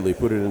immediately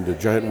put it into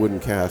giant wooden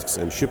casks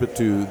and ship it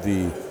to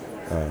the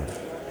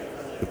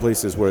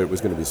places where it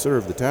was going to be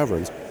served, the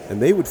taverns, and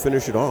they would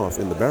finish it off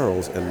in the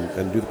barrels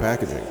and do the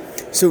packaging.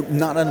 So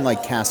not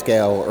unlike cask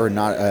ale or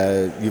not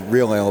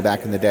real ale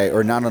back in the day,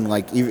 or not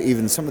unlike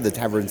even some of the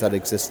taverns that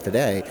exist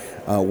today,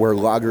 where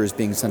lager is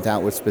being sent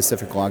out with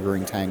specific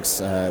lagering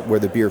tanks where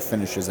the beer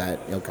finishes at.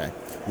 Okay.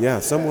 Yeah,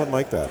 somewhat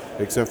like that,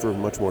 except for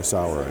much more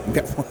sour, I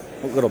believe.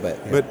 A little bit.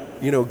 Yeah. But,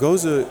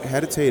 Goza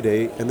had its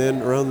heyday, and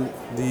then around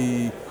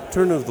the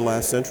turn of the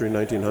last century,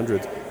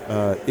 1900s,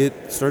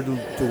 it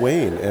started to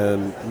wane,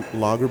 and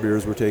lager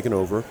beers were taken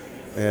over,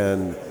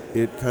 and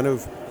it kind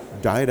of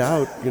died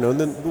out, and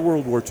then the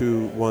World War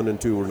II, I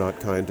and II were not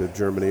kind to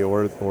Germany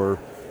or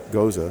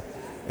Goza,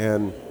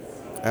 and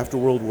after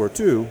World War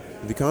II,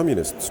 the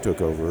communists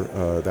took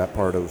over that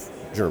part of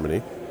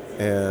Germany,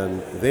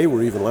 and they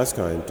were even less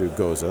kind to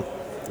Goza.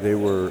 They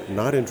were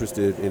not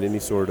interested in any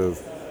sort of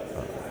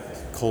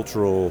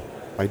cultural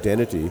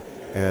identity,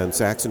 and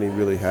Saxony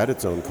really had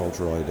its own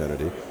cultural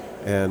identity.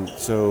 And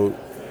so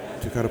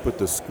to kind of put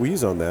the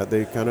squeeze on that,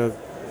 they kind of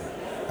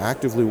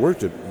actively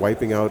worked at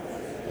wiping out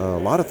a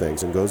lot of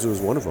things, and Goza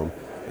was one of them.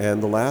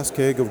 And the last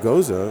keg of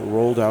Goza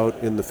rolled out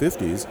in the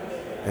 50s,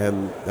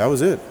 and that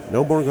was it.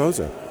 No more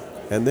Goza.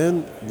 And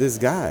then this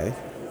guy,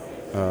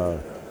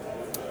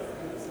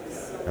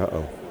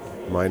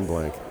 mind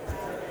blank.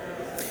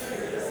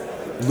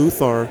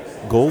 Lothar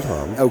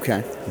Goldham.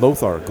 Okay.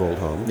 Lothar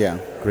Goldham. Yeah.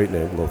 Great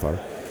name, Lothar.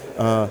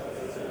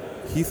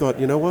 He thought,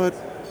 you know what?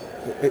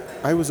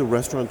 I was a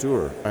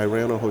restaurateur. I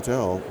ran a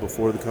hotel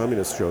before the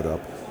communists showed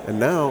up, and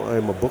now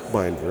I'm a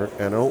bookbinder,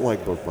 and I don't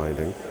like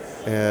bookbinding,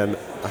 and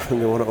I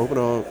want to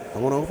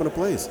open a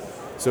place.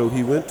 So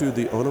he went to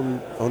the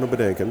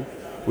Onabadinken,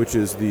 which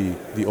is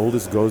the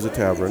oldest Goza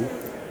tavern,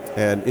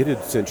 and it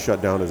had since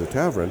shut down as a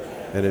tavern,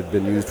 and had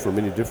been used for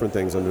many different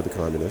things under the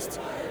communists.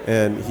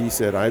 And he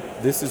said,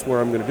 this is where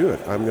I'm going to do it.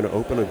 I'm going to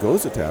open a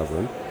Goza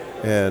tavern,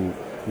 and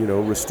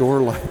restore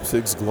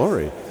Leipzig's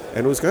glory.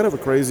 And it was kind of a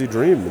crazy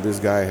dream that this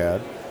guy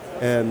had.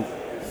 And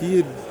he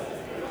had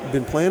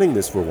been planning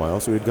this for a while,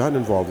 so he had gotten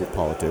involved with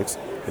politics.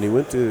 And he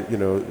went to,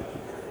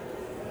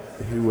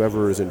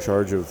 whoever is in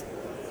charge of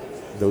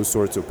those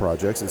sorts of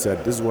projects and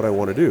said, this is what I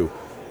want to do.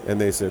 And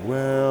they said,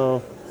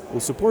 well, we'll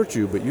support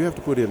you, but you have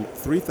to put in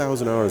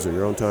 3,000 hours of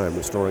your own time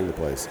restoring the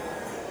place.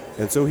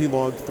 And so he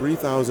logged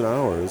 3,000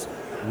 hours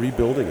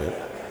rebuilding it,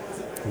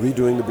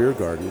 redoing the beer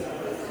garden,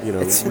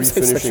 it seems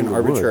refinishing like such an the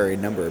arbitrary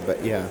wood. number,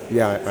 but yeah.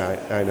 Yeah,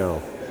 I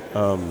know.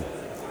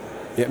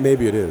 Yeah,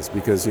 maybe it is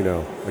because,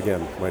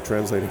 again, my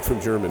translating from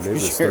German, maybe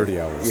it's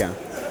 30 hours. Yeah.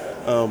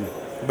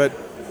 But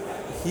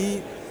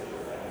he,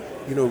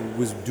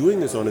 was doing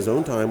this on his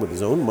own time with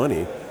his own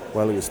money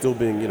while he was still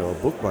being, a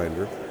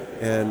bookbinder.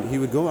 And he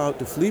would go out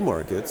to flea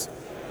markets,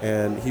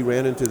 and he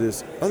ran into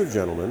this other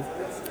gentleman,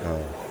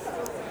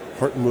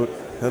 Hartmut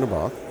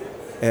Hennebach,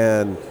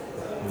 and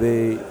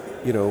they,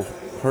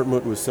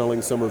 Hartmut was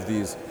selling some of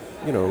these,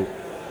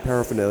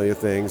 paraphernalia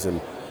things, and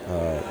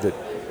that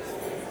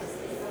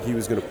he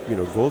was going to,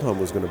 Goldham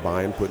was going to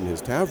buy and put in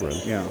his tavern.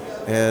 Yeah.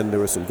 And there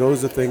were some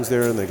Goza things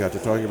there, and they got to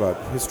talking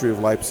about history of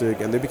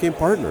Leipzig, and they became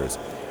partners.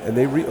 And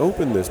they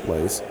reopened this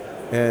place,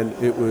 and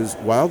it was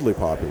wildly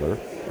popular.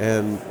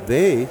 And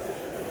they,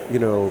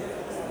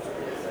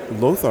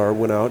 Lothar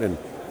went out and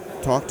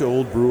talked to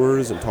old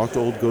brewers and talked to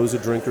old Goza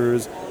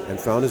drinkers and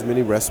found as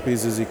many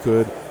recipes as he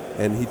could.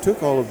 And he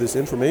took all of this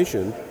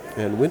information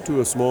and went to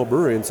a small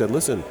brewery and said,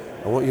 listen,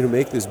 I want you to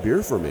make this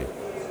beer for me.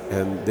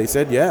 And they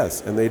said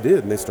yes, and they did,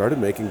 and they started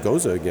making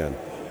Goza again.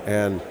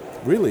 And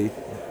really,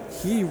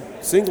 he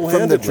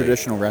single-handedly... From the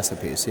traditional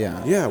recipes,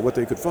 yeah. Yeah, what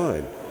they could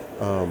find.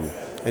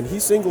 And he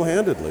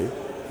single-handedly,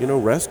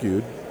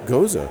 rescued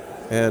Goza.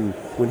 And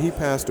when he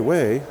passed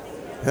away,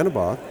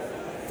 Hennebach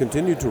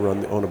continued to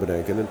run the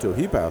Onabadinken until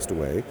he passed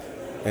away.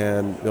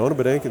 And the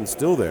Onabadinken's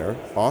still there,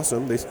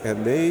 awesome.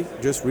 They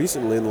just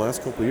recently, in the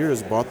last couple of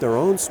years, bought their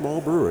own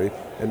small brewery,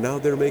 and now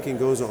they're making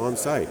Goza on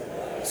site.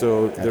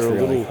 So they're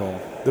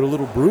a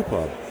little brew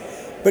pub.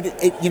 But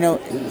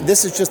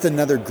this is just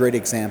another great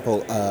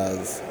example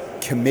of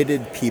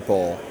committed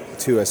people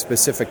to a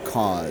specific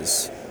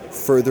cause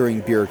furthering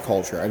beer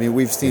culture. I mean,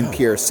 we've seen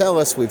Pierre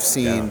Celis, we've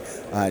seen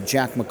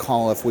Jack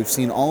McAuliffe, we've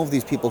seen all of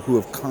these people who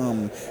have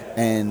come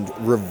and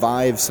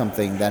revived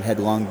something that had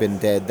long been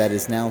dead that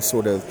is now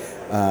sort of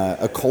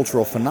a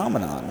cultural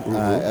phenomenon,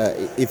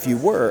 if you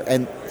were.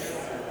 And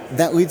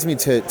that leads me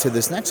to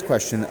this next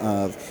question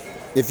of,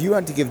 if you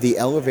had to give the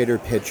elevator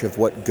pitch of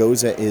what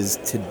Goza is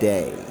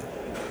today,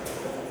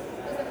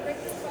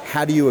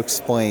 how do you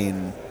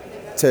explain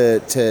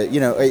to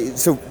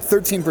so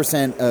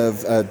 13%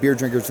 of beer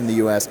drinkers in the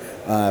U.S.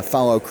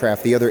 Follow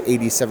craft, the other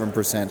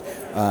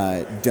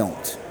 87%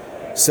 don't.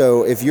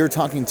 So if you're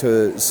talking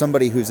to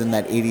somebody who's in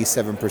that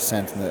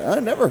 87%, I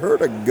never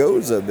heard of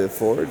Goza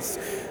before, it's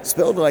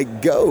spelled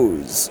like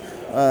goes,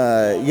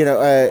 how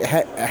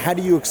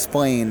do you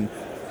explain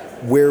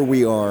where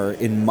we are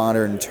in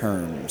modern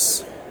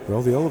terms?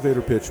 Well, the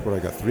elevator pitch, I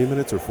got 3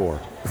 minutes or 4?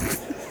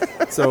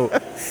 So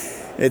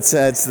it's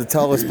the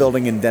tallest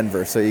building in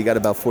Denver, so you got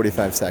about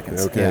 45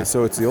 seconds. Okay, yeah.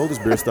 So it's the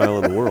oldest beer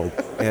style in the world,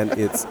 and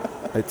it's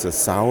a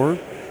sour,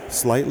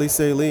 slightly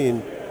saline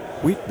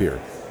wheat beer,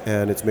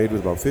 and it's made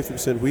with about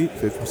 50% wheat,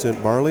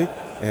 50% barley,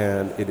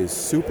 and it is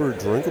super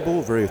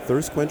drinkable, very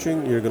thirst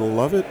quenching. You're going to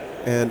love it,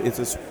 and it's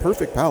a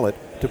perfect palate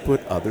to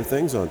put other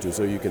things onto.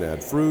 So you can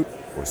add fruit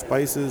or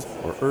spices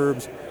or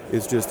herbs.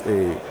 It's just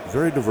a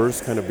very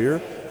diverse kind of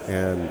beer,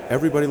 and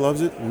everybody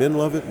loves it. Men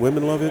love it,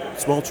 women love it,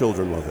 small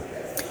children love it.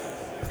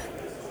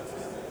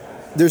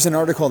 There's an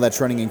article that's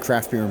running in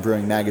Craft Beer and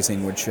Brewing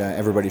Magazine, which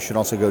everybody should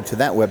also go to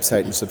that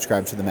website and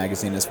subscribe to the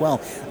magazine as well,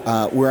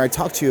 where I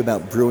talk to you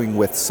about brewing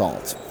with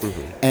salt.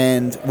 Mm-hmm.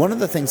 And one of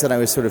the things that I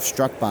was sort of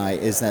struck by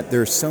is that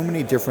there's so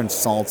many different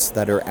salts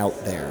that are out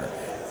there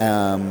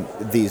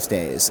these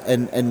days.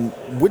 And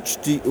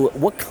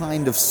what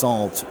kind of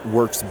salt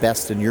works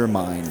best in your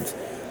mind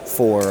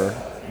for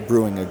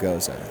brewing a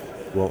Goza?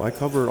 Well, I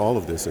cover all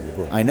of this in the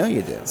book. I know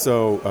you do.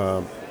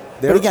 So...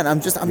 But again, I'm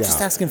just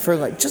asking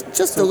for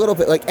just a little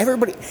bit. Like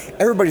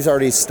everybody's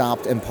already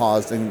stopped and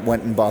paused and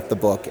went and bought the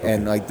book,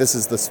 and this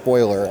is the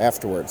spoiler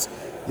afterwards.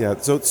 Yeah.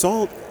 So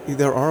salt,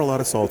 there are a lot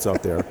of salts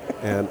out there,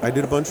 and I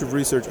did a bunch of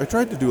research. I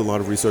tried to do a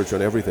lot of research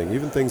on everything,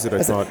 even things that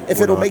I thought.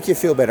 If it'll make you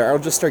feel better, I'll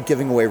just start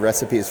giving away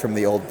recipes from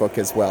the old book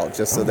as well,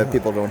 just so that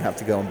people don't have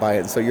to go and buy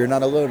it. So you're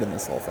not alone in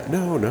this whole thing.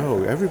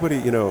 No.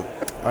 Everybody,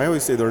 I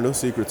always say there are no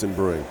secrets in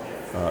brewing,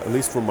 at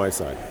least from my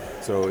side.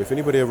 So if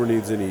anybody ever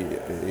needs any,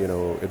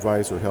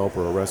 advice or help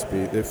or a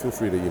recipe, they feel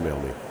free to email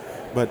me.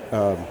 But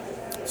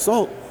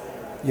salt,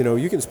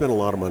 you can spend a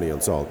lot of money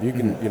on salt. You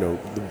can,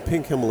 the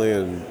pink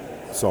Himalayan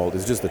salt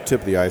is just the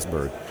tip of the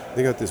iceberg.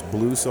 They got this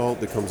blue salt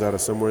that comes out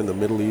of somewhere in the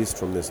Middle East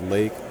from this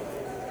lake.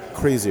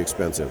 Crazy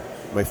expensive.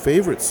 My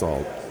favorite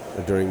salt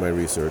during my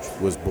research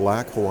was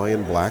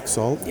Hawaiian black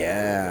salt.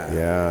 Yeah.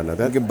 Yeah. Now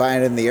that you can buy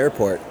it in the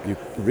airport. You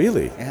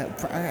really?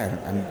 Yeah,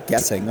 I'm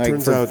guessing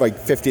Turns for out, like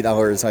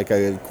 $50, like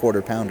a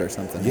quarter pound or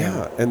something.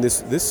 Yeah. And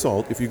this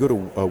salt, if you go to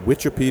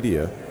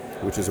Wikipedia,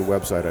 which is a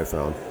website I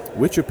found,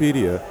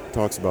 Wikipedia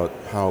talks about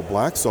how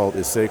black salt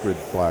is sacred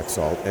black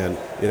salt, and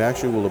it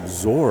actually will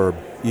absorb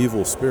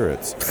evil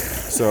spirits.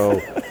 So,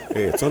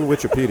 hey, it's on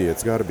Wikipedia.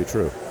 It's got to be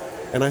true.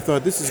 And I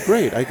thought, this is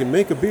great. I can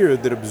make a beer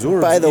that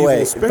absorbs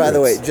evil spirits. By the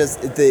way,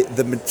 just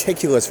the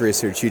meticulous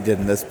research you did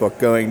in this book,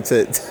 going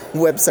to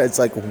websites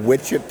like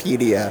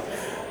Wikipedia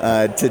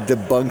to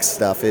debunk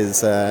stuff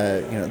is,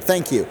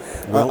 thank you.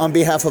 Well, on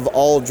behalf of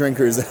all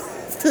drinkers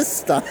of this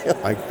style.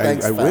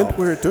 I went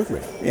where it took me.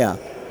 Yeah.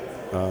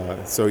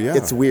 So yeah,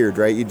 it's weird,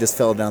 right? You just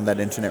fell down that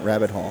internet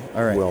rabbit hole.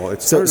 All right. Well,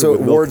 it so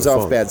it wards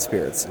off bad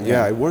spirits.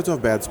 Yeah, it wards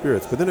off bad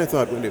spirits. But then I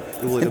thought,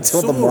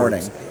 until the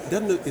morning,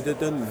 it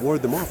doesn't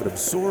ward them off. It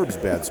absorbs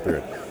bad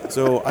spirit.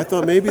 So I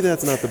thought maybe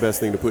that's not the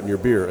best thing to put in your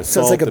beer.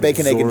 Sounds like a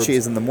bacon, egg, and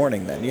cheese in the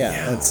morning. Then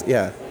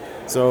yeah.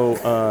 So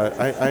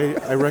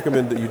I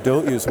recommend that you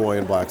don't use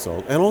Hawaiian black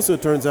salt. And also,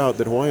 it turns out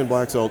that Hawaiian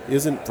black salt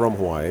isn't from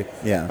Hawaii.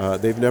 Yeah.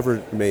 They've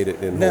never made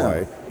it in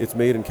Hawaii. It's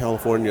made in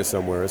California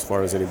somewhere, as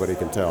far as anybody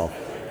can tell.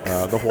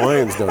 The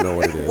Hawaiians don't know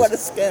what it is. What a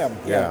scam.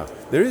 Yeah.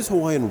 There is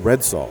Hawaiian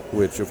red salt,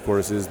 which, of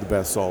course, is the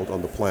best salt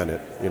on the planet.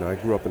 I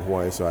grew up in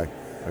Hawaii, so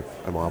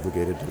I'm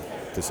obligated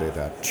to say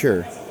that.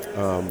 Sure.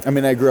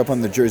 I grew up on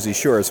the Jersey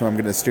Shore, so I'm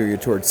going to steer you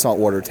towards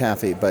saltwater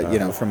taffy,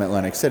 but, from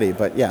Atlantic City.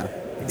 But, yeah,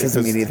 it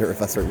doesn't mean either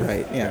of us are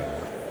right. Yeah.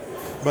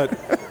 But,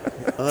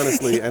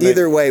 honestly...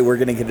 Either way, we're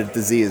going to get a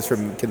disease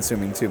from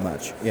consuming too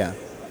much. Yeah.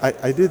 I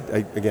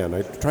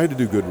tried to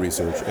do good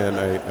research, and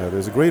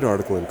there's a great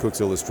article in Cook's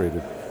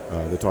Illustrated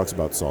that talks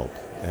about salt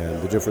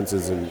and the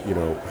differences in,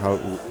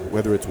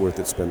 whether it's worth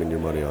it spending your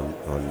money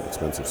on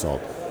expensive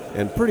salt.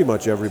 And pretty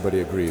much everybody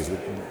agrees,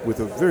 with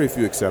a very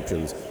few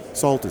exceptions,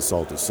 salt is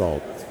salt is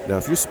salt. Now,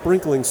 if you're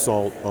sprinkling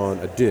salt on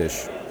a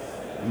dish,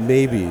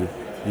 maybe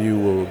you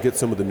will get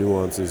some of the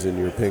nuances in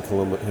your pink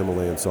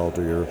Himalayan salt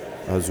or your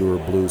azure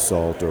blue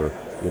salt or,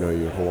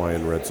 your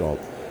Hawaiian red salt.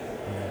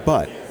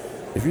 But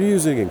if you're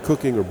using it in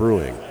cooking or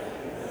brewing,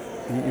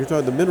 you're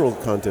talking the mineral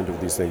content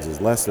of these things is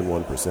less than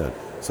 1%.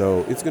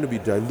 So it's going to be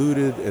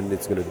diluted and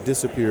it's going to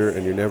disappear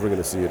and you're never going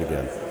to see it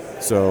again.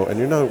 So, and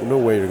no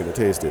way you're going to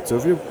taste it. So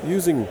if you're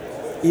using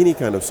any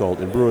kind of salt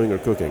in brewing or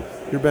cooking,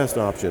 your best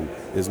option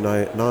is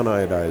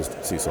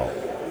non-iodized sea salt.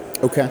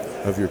 Okay.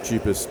 Of the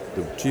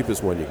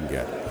cheapest one you can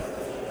get.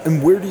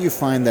 And where do you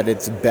find that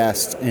it's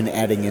best in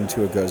adding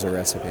into a Goza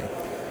recipe?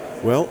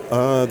 Well,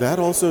 that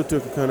also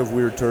took a kind of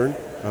weird turn.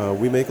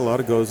 We make a lot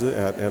of Goza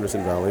at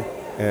Anderson Valley,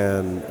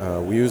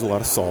 and we use a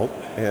lot of salt,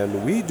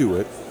 and we do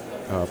it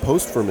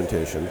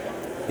post-fermentation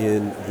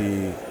in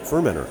the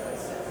fermenter.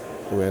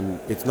 When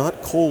it's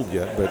not cold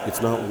yet, but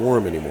it's not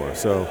warm anymore.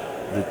 So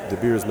the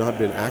beer has not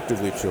been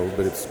actively chilled,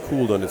 but it's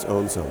cooled on its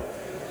own some.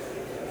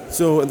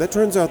 So, and that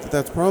turns out that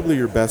that's probably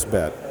your best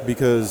bet,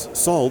 because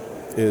salt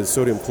is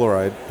sodium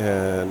chloride,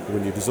 and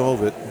when you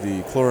dissolve it,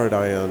 the chloride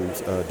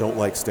ions don't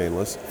like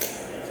stainless.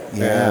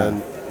 Yeah.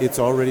 And it's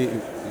already,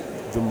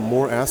 the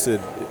more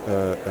acid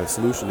a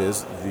solution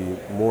is, the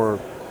more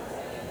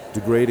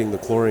degrading the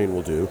chlorine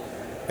will do.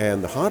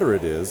 And the hotter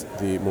it is,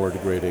 the more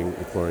degrading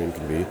the chlorine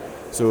can be.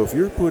 So if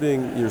you're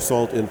putting your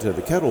salt into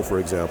the kettle, for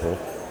example,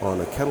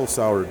 on a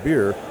kettle-soured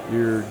beer,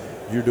 you're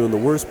doing the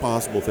worst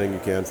possible thing you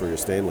can for your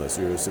stainless.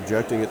 You're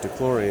subjecting it to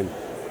chlorine,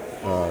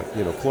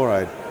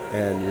 chloride,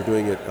 and you're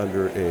doing it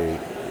under a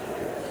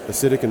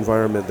acidic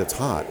environment that's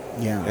hot.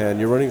 Yeah. And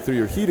you're running through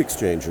your heat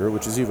exchanger,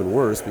 which is even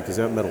worse because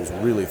that metal's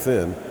really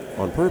thin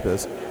on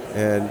purpose,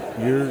 and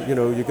you're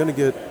going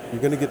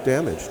to get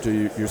damage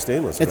to your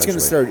stainless. It's going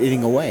to start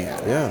eating away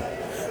at it. Yeah.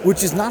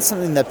 Which is not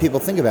something that people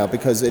think about,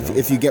 because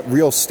if you get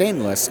real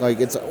stainless, like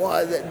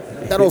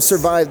that'll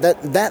survive.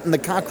 That and the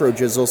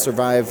cockroaches will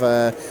survive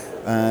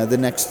the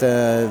next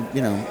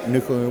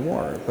nuclear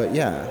war. But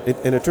yeah,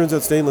 and it turns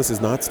out stainless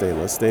is not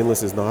stainless.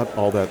 Stainless is not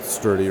all that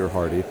sturdy or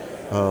hardy,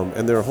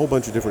 and there are a whole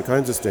bunch of different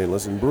kinds of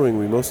stainless. In brewing,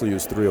 we mostly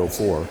use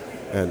 304,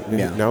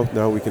 and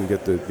now we can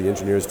get the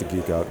engineers to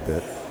geek out a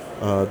bit.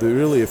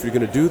 Really, if you're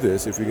going to do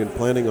this, if you're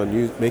planning on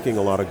making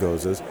a lot of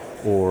Gozas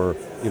or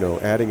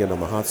adding it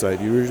on the hot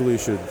side, you usually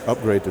should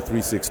upgrade to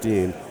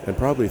 316 and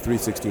probably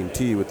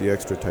 316T with the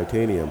extra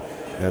titanium,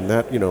 and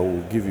that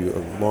will give you a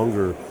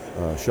longer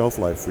shelf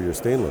life for your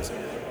stainless.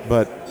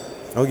 But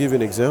I'll give you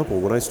an example.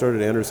 When I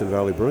started Anderson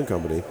Valley Brewing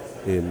Company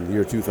in the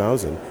year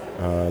 2000,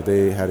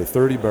 they had a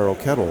 30-barrel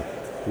kettle,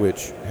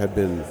 which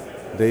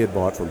they had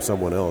bought from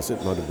someone else.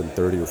 It might have been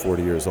 30 or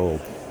 40 years old.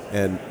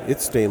 And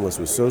its stainless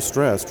was so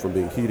stressed from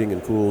being heating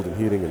and cooled and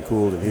heating and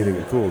cooled and heating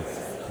and cooled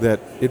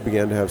that it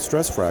began to have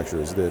stress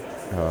fractures that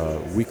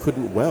we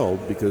couldn't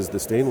weld because the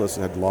stainless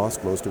had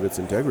lost most of its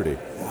integrity.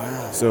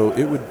 Wow. So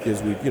it would,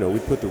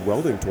 we'd put the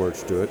welding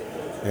torch to it,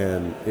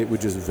 and it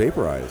would just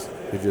vaporize.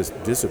 It just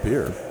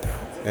disappear,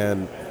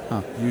 and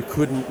you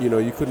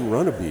couldn't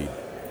run a bead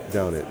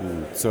down it.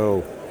 And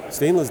so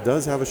stainless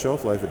does have a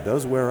shelf life. It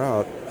does wear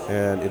out,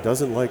 and it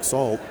doesn't like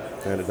salt,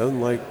 and it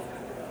doesn't like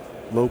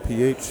low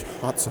pH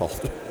hot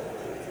salt.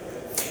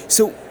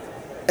 So,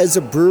 as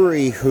a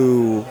brewery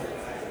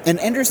and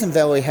Anderson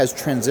Valley has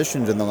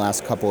transitioned in the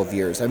last couple of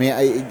years. I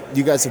mean,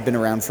 you guys have been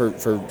around for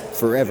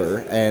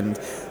forever and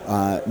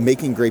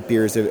making great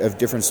beers of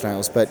different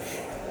styles. But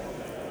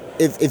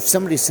if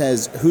somebody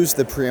says, who's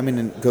the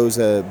preeminent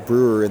Gose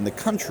brewer in the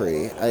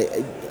country,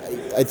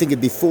 I think it'd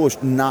be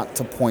foolish not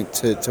to point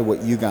to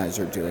what you guys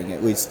are doing,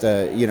 at least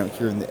here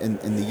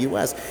in the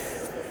U.S.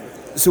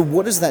 So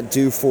what does that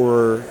do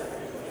for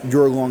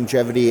your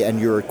longevity and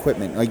your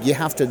equipment? Like, you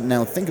have to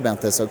now think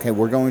about this. Okay,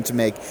 we're going to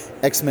make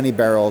X many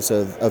barrels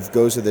of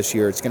Gose this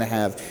year. It's going to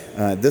have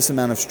this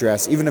amount of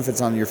stress, even if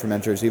it's on your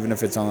fermenters, even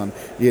if it's on,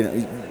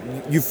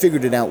 you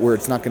figured it out where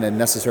it's not going to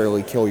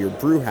necessarily kill your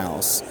brew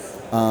house,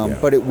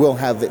 but it will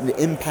have an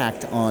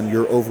impact on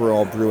your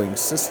overall brewing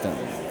system.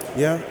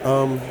 Yeah,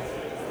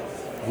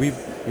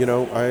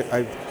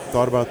 I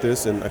thought about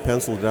this and I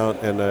penciled it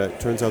out, and it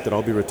turns out that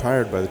I'll be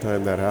retired by the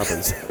time that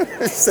happens.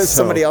 So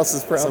somebody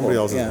else's problem. Somebody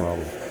else's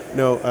problem.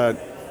 No,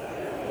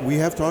 we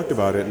have talked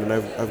about it, and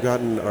I've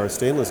gotten our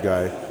stainless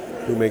guy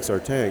who makes our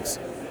tanks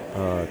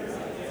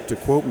to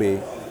quote me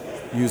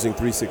using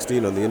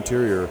 316 on the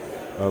interior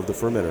of the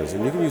fermenters.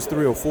 And you can use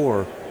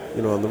 304,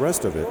 on the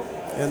rest of it.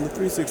 And the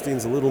 316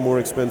 is a little more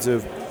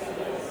expensive.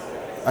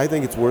 I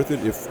think it's worth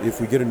it if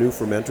we get a new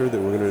fermenter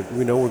that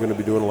we know we're going to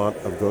be doing a lot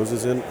of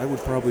Goses in. I would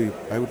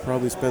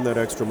probably spend that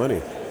extra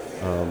money.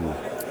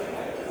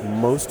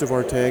 Most of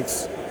our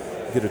tanks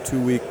get a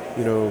 2-week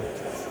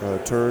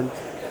turn,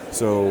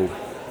 so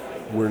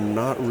we're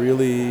not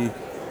really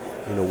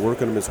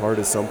working them as hard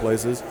as some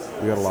places.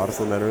 We got a lot of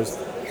fermenters,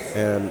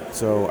 and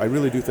so I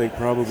really do think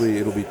probably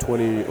it'll be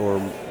 20 or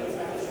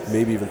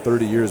maybe even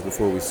 30 years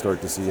before we start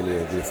to see any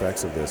of the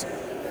effects of this.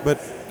 But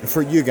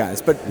for you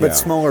guys, but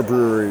smaller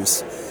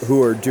brewers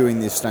who are doing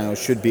these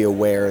styles should be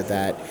aware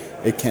that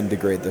it can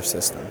degrade their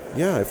system.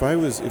 Yeah, if I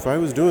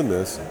was doing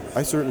this,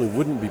 I certainly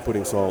wouldn't be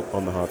putting salt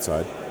on the hot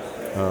side.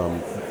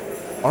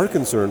 Our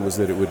concern was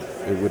that it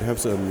would have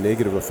some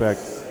negative effect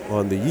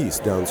on the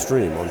yeast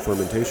downstream on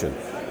fermentation,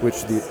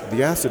 which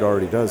the acid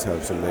already does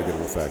have some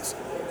negative effects.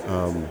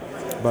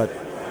 But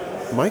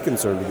my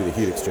concern would be the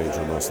heat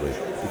exchanger mostly,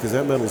 because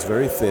that metal is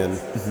very thin,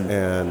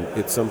 and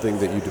it's something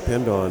that you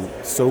depend on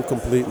so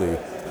completely.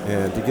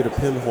 And to get a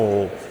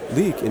pinhole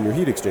leak in your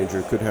heat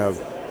exchanger could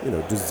have,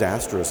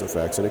 disastrous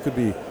effects, and it could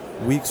be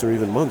weeks or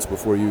even months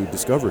before you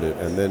discovered it,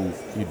 and then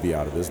you'd be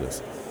out of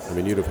business. I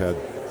mean, you'd have had,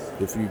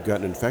 if you got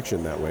an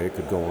infection that way, it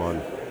could go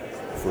on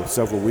for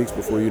several weeks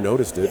before you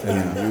noticed it,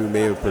 and you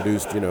may have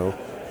produced,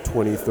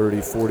 20,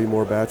 30, 40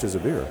 more batches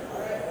of beer.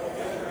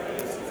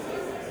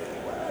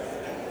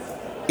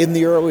 In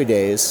the early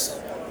days,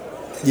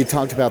 you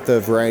talked about the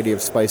variety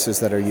of spices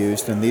that are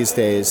used, and these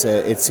days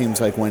it seems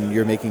like when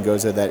you're making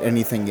Gose that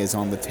anything is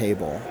on the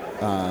table,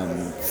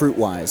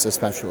 fruit-wise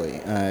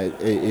especially,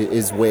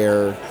 is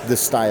where the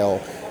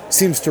style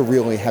seems to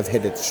really have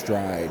hit its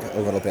stride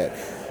a little bit.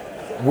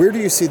 Where do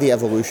you see the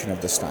evolution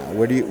of the style?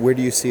 Where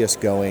do you see us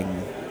going,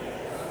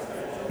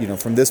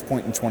 from this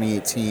point in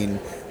 2018,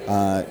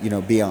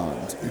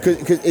 beyond?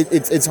 Because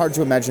it's hard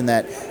to imagine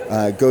that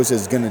Gose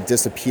is going to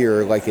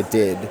disappear like it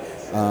did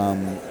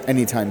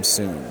anytime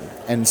soon.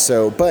 And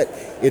so, but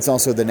it's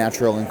also the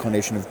natural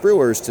inclination of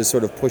brewers to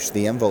sort of push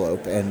the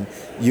envelope, and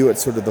you at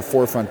sort of the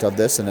forefront of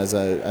this, and as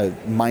a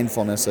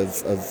mindfulness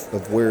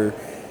of where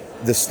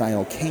the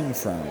style came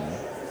from.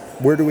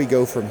 Where do we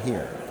go from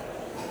here?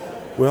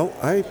 Well,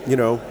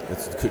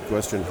 that's a good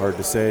question, hard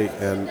to say.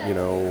 And,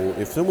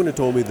 if someone had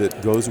told me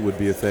that Gose would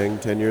be a thing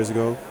 10 years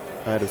ago,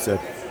 I'd have said,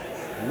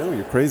 no,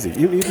 you're crazy.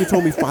 Even if you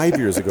told me 5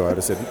 years ago, I'd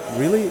have said,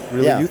 really?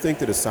 Yeah. You think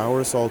that a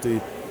sour, salty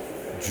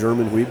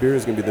German wheat beer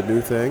is going to be the new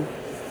thing?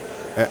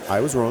 I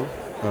was wrong.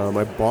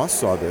 My boss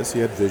saw this. He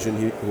had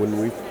vision. When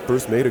we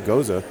first made a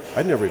Gose,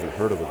 I'd never even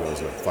heard of a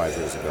Gose 5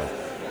 years ago.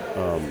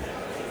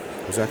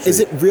 Is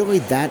it really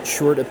that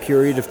short a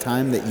period of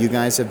time that you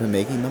guys have been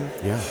making them?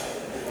 Yeah.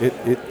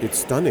 It's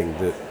stunning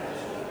that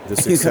the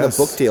success. You got a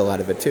book deal out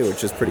of it too,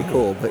 which is pretty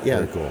cool. But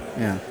yeah, very cool.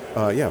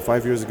 Yeah.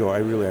 5 years ago,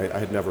 I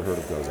had never heard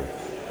of Gose,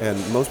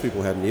 and most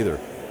people hadn't either.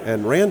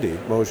 And Randy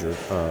Mosier,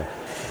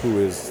 who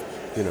is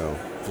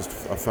just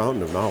a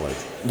fountain of knowledge.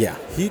 Yeah.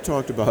 He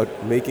talked about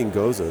making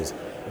Goses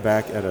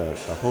back at a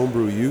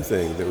homebrew U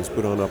thing that was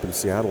put on up in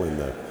Seattle in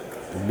the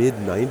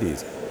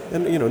mid-'90s.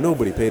 And,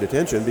 nobody paid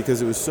attention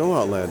because it was so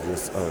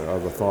outlandish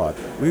of a thought.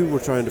 We were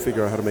trying to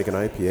figure out how to make an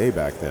IPA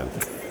back then.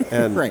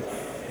 And right.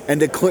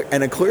 And a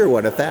clear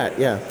one at that,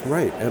 yeah.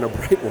 Right, and a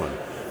bright one.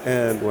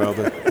 And, well,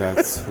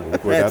 that's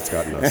where that's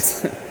gotten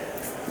us.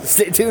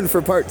 Stay tuned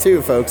for part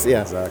 2, folks,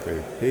 yeah. Exactly.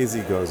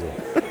 Hazy Gose.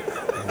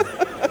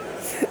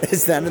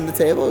 Is that in the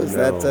table? Is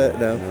no, that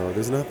no? No,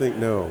 there's nothing.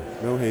 No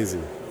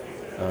hazy.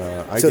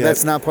 So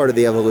that's not part of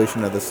the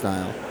evolution of the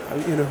style.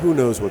 Who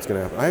knows what's going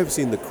to happen. I have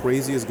seen the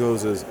craziest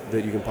gozas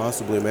that you can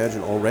possibly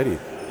imagine already.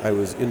 I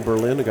was in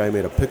Berlin. A guy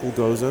made a pickle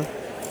goza,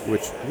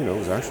 which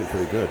was actually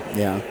pretty good.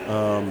 Yeah.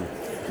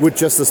 With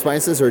just the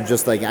spices, or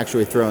just like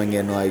actually throwing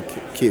in like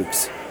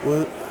cukes?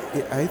 Well,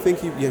 I think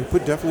he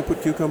definitely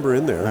put cucumber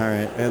in there. All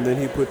right. And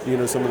then he put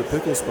some of the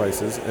pickle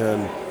spices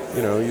and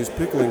used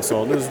pickling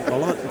salt. It was a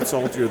lot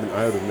saltier than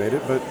I would have made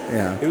it, but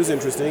it was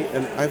interesting.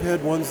 And I've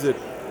had ones that,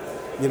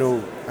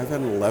 I've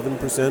had an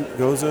 11%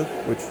 goza,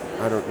 which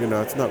I don't,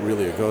 it's not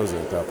really a goza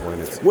at that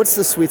point. What's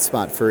the sweet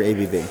spot for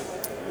ABV?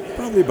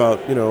 Probably about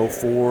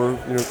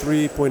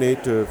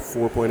 3.8 to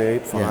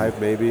 4.8, 5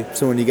 maybe.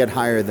 So when you get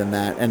higher than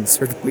that, and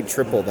certainly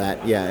triple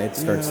that, it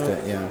starts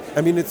to.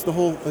 I mean, it's the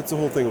whole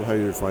thing of how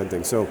you define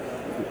things. So,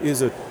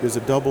 is a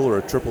double or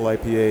a triple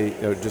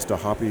IPA just a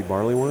hoppy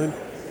barley wine?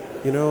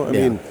 I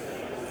mean,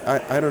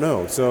 I don't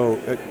know. So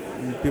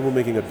people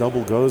making a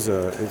double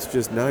goza, it's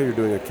just now you're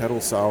doing a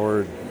kettle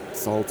soured,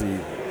 salty,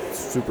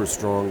 super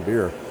strong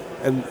beer.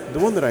 And the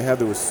one that I had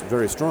that was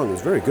very strong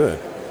was very good.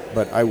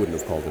 But I wouldn't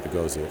have called it a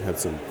goza. It had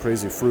some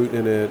crazy fruit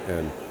in it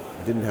and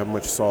didn't have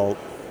much salt,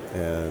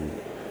 and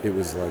it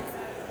was like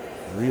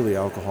really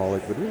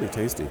alcoholic but really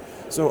tasty.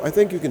 So I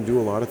think you can do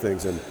a lot of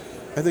things, and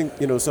I think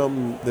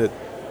something that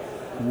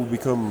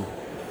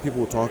people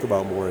will talk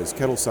about more is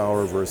kettle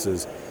sour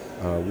versus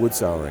wood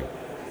souring.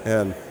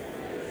 And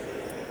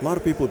a lot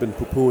of people have been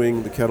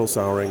poo-pooing the kettle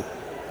souring.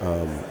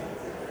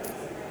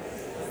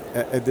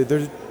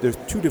 There's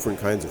two different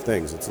kinds of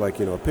things. It's like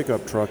a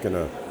pickup truck and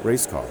a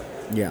race car.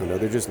 Yeah.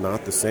 They're just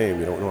not the same.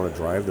 You don't want to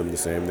drive them the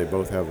same. They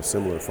both have a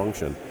similar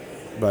function.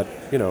 But,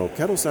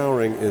 kettle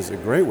souring is a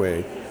great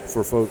way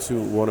for folks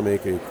who want to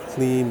make a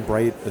clean,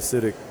 bright,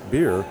 acidic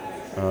beer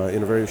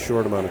in a very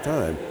short amount of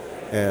time.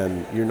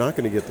 And you're not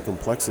going to get the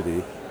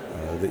complexity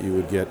that you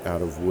would get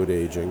out of wood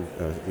aging,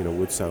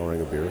 wood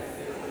souring a beer.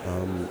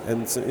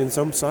 And so in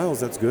some styles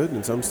that's good,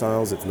 in some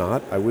styles it's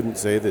not. I wouldn't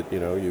say that,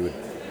 you would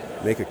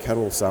make a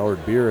kettle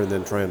soured beer and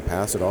then try and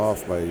pass it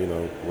off by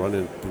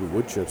running it through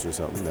wood chips or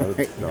something. That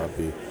would not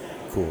be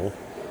cool.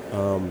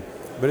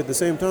 But at the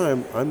same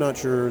time, I'm not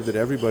sure that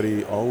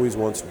everybody always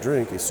wants to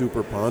drink a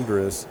super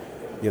ponderous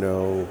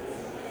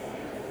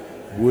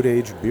wood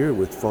aged beer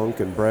with funk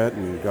and Brett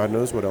and God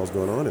knows what else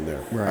going on in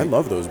there. Right. I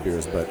love those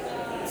beers, but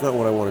it's not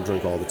what I want to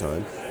drink all the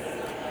time.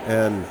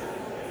 And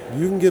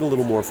you can get a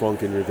little more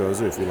funk in your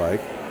goza if you like.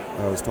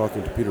 I was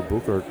talking to Peter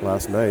Buchert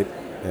last night,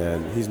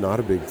 and he's not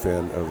a big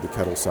fan of the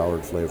kettle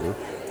soured flavor.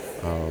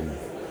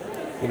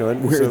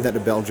 And weird that a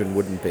Belgian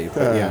wouldn't be,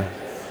 but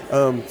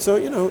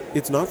so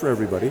it's not for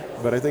everybody,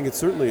 but I think it's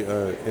certainly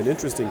an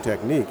interesting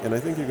technique, and I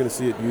think you're going to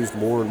see it used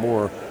more and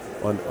more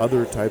on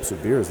other types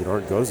of beers that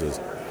aren't gozas.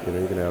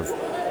 You can have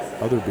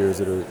other beers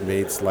that are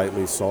made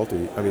slightly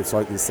salty. I mean,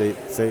 slightly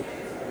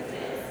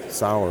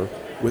sour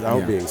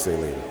without being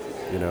saline.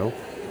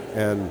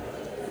 And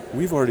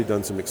we've already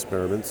done some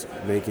experiments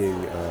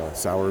making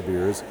sour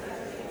beers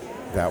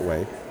that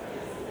way,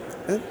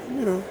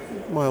 and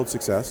mild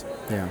success.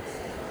 Yeah,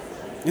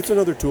 it's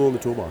another tool in the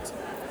toolbox.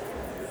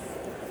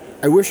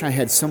 I wish I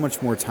had so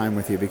much more time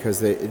with you, because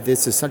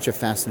this is such a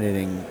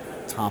fascinating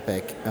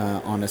topic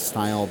on a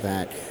style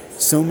that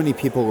so many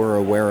people are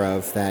aware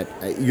of, that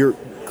you're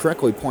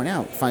correctly point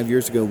out 5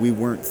 years ago we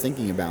weren't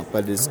thinking about,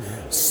 but is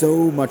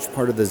so much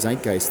part of the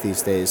zeitgeist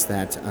these days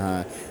that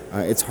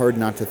it's hard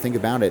not to think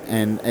about it.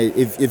 And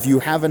if you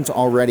haven't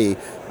already,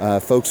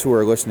 folks who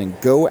are listening,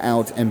 go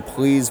out and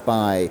please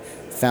buy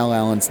Val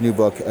Allen's new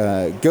book,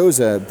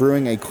 Goza,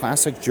 Brewing a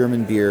Classic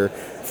German Beer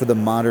for the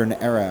Modern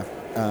Era.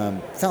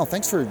 Val,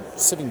 thanks for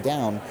sitting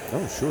down.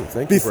 Oh, sure.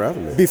 Thank you for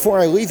having me. Before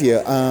I leave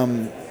you,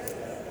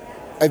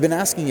 I've been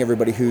asking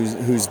everybody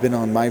who's been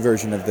on my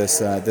version of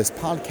this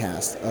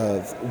podcast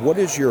of what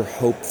is your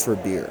hope for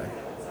beer?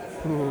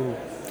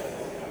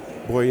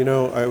 Boy,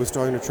 I was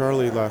talking to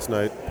Charlie last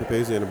night,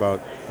 Papazian,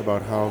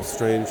 about how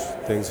strange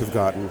things have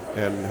gotten,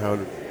 and how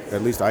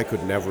at least I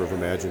could never have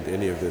imagined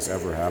any of this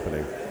ever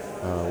happening.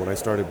 When I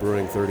started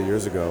brewing 30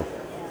 years ago,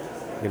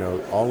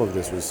 all of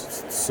this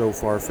was so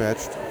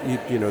far-fetched.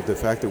 The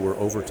fact that we're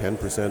over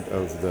 10%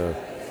 of the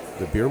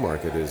beer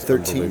market is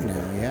 13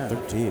 unbelievable. now, yeah.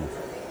 13.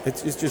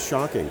 It's just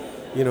shocking.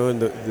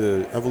 And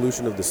the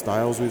evolution of the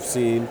styles we've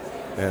seen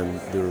and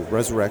the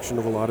resurrection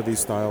of a lot of these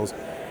styles.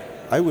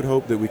 I would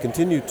hope that we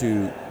continue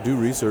to do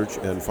research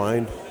and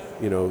find,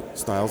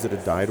 styles that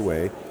have died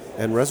away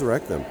and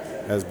resurrect them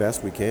as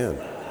best we can.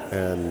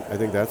 And I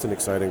think that's an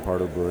exciting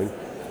part of brewing.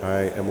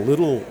 I am a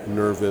little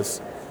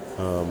nervous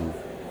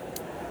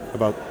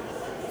about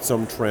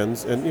some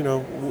trends, and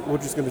we're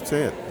just going to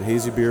say it. The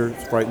hazy beer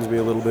frightens me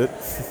a little bit,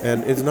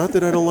 and it's not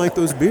that I don't like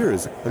those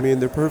beers. I mean,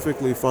 they're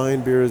perfectly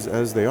fine beers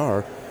as they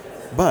are,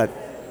 but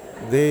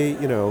they,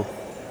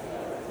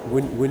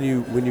 when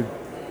you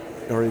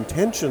are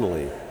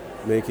intentionally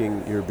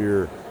making your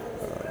beer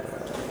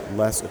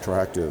less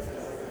attractive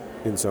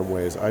in some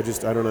ways, I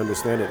don't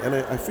understand it, and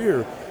I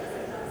fear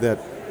that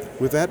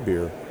with that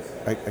beer,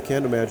 I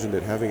can't imagine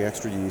that having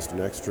extra yeast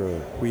and extra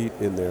wheat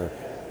in there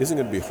isn't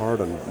going to be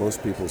hard on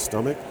most people's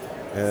stomach,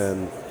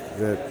 and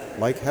that,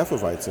 like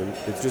Hefeweizen,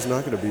 it's just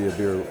not going to be a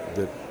beer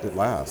that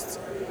lasts.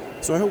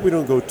 So I hope we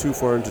don't go too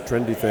far into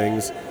trendy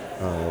things,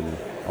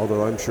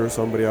 although I'm sure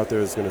somebody out there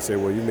is going to say,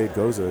 well, you made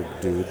Goza,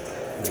 dude.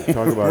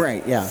 Talk about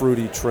right, yeah.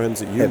 fruity trends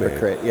that you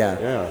Hypocrite, made.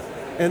 yeah.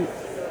 And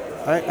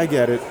I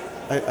get it.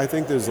 I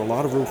think there's a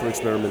lot of room for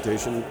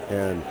experimentation,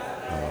 and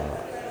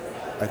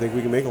I think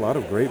we can make a lot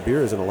of great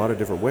beers in a lot of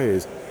different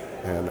ways.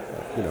 And,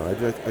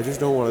 I just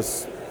don't want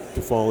us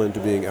to fall into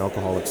being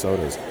alcoholic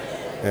sodas.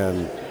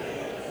 And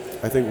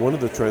I think one of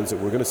the trends that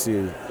we're going to see,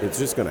 it's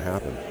just going to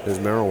happen, is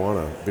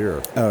marijuana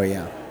beer. Oh,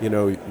 yeah.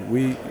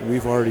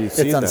 We've already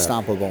seen that. It's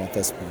unstoppable at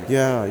this point.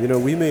 Yeah,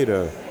 we made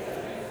a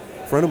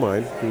friend of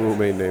mine, who will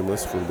remain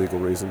nameless for legal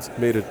reasons,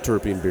 made a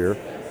terpene beer,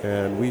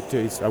 and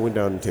I went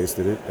down and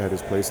tasted it at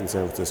his place in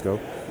San Francisco,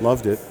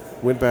 loved it,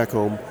 went back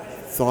home,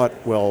 thought,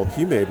 well,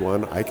 he made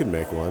one, I can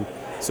make one.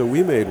 So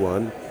we made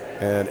one,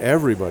 and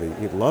everybody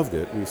loved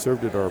it. We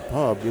served it at our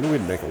pub. We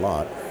didn't make a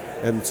lot.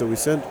 And so we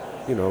sent,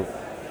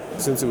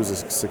 since it was a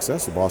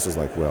success, the boss was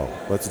like, well,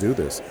 let's do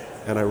this.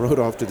 And I wrote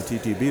off to the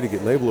TTB to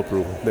get label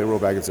approval. They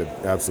wrote back and said,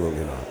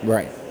 absolutely not.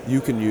 Right.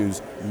 You can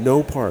use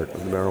no part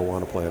of the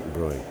marijuana plant in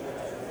brewing.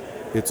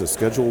 It's a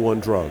Schedule I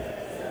drug.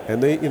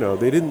 And they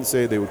didn't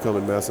say they would come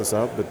and mess us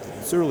up, but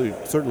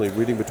certainly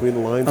reading between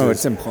the lines. Oh,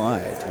 it's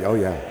implied. Oh,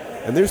 yeah.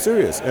 And they're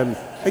serious. And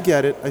I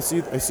get it. I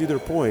see their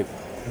point.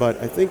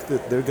 But I think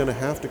that they're going to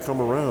have to come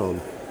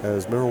around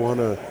as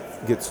marijuana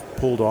gets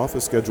pulled off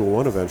of Schedule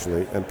I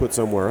eventually and put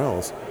somewhere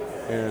else.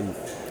 And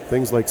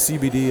things like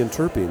CBD and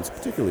terpenes,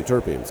 particularly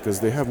terpenes, because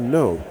they have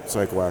no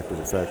psychoactive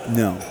effect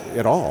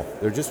at all.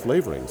 They're just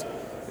flavorings.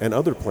 And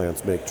other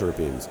plants make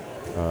terpenes.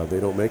 They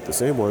don't make the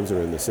same ones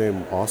or in the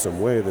same awesome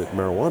way that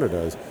marijuana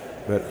does.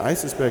 But I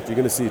suspect you're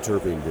going to see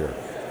terpene beer.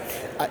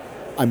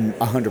 I'm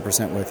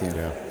 100% with you.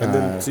 Yeah. And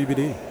then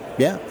CBD.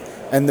 Yeah.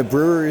 And the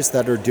breweries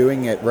that are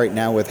doing it right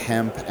now with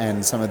hemp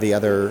and some of the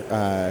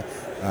other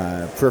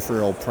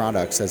peripheral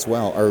products as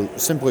well are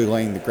simply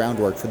laying the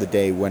groundwork for the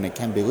day when it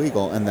can be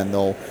legal, and then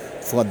they'll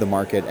flood the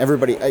market.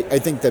 I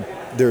think that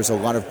there's a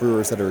lot of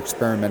brewers that are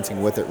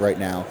experimenting with it right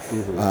now,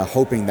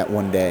 hoping that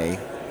one day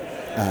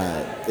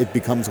it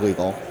becomes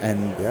legal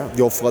and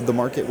you'll flood the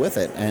market with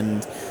it.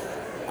 And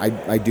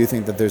I do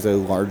think that there's a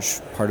large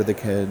part of the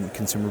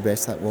consumer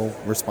base that will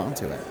respond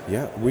to it.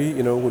 Yeah,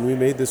 when we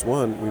made this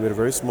one, we made a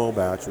very small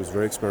batch. It was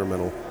very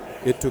experimental.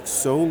 It took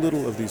so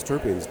little of these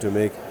terpenes to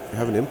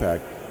have an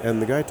impact. And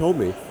the guy told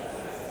me,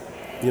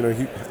 he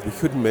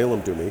couldn't mail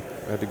them to me.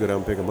 I had to go down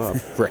and pick them up.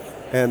 Right.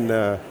 And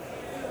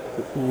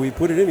we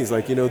put it in. He's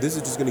like, this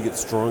is just going to get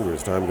stronger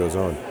as time goes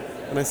on.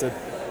 And I said,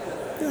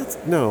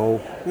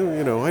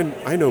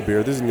 I know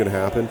beer. This isn't going to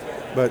happen.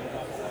 But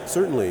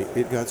certainly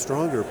it got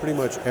stronger pretty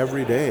much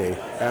every day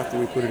after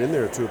we put it in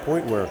there, to a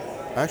point where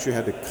I actually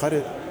had to cut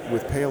it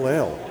with pale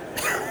ale.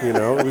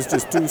 It was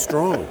just too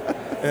strong.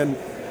 And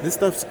this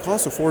stuff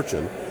costs a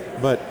fortune,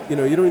 but you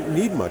don't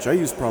need much. I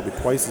used probably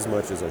twice as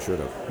much as I should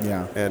have.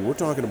 Yeah. And we're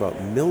talking about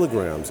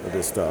milligrams of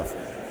this stuff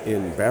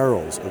in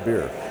barrels of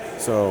beer.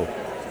 So,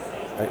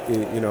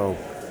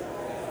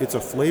 it's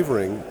a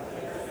flavoring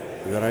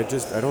that I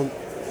just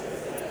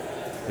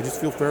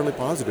feel fairly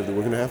positive that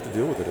we're going to have to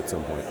deal with it at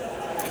some point.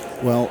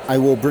 Well, I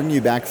will bring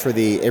you back for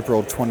the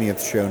April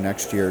 20th show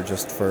next year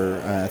just for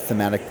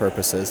thematic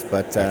purposes.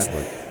 But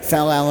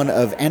Val Allen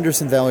of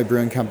Anderson Valley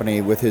Brewing Company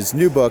with his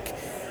new book,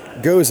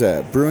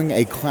 Goza, Brewing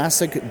a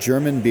Classic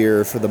German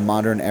Beer for the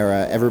Modern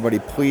Era. Everybody,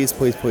 please,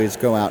 please, please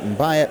go out and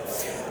buy it.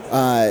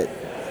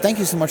 Thank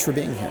you so much for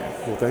being here.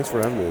 Well, thanks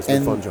for having me. It's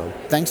been fun, John.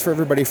 Thanks for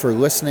everybody for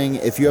listening.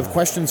 If you have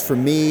questions for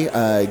me,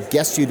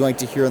 guests you'd like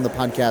to hear on the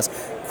podcast,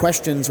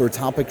 questions or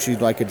topics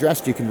you'd like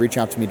addressed, you can reach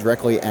out to me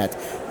directly at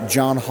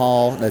John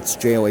Holl, that's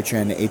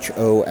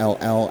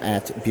JOHNHOLL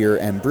at Beer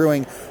and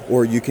Brewing,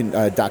 or you can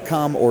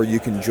 .com, or you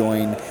can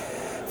join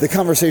the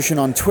conversation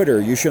on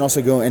Twitter. You should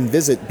also go and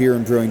visit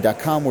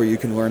beerandbrewing.com, where you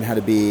can learn how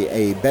to be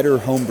a better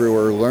home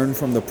brewer, learn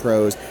from the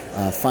pros,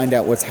 find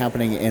out what's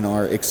happening in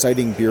our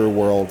exciting beer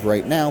world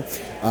right now.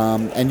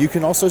 And you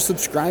can also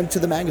subscribe to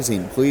the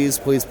magazine. Please,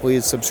 please,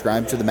 please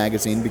subscribe to the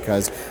magazine,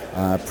 because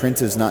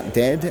print is not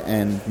dead,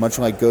 and much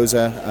like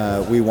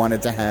Goza, we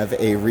wanted to have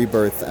a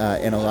rebirth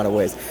in a lot of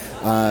ways.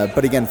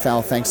 But again,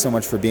 Val, thanks so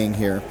much for being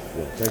here.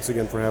 Yeah, thanks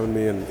again for having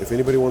me. And if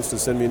anybody wants to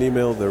send me an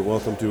email, they're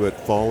welcome to at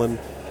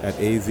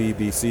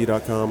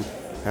fallen@avbc.com.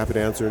 Happy to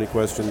answer any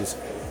questions,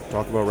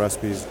 talk about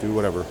recipes, do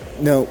whatever.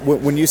 No,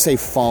 when you say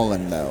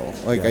fallen, though,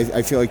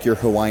 I feel like your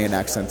Hawaiian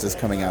accent is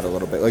coming out a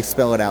little bit. Like,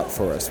 spell it out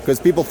for us. Because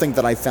people think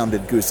that I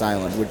founded Goose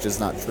Island, which is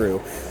not true,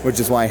 which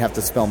is why I have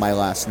to spell my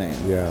last name.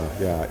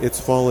 Yeah.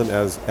 It's fallen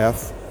as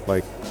F,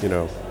 like,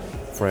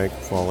 Frank,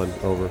 fallen,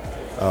 over.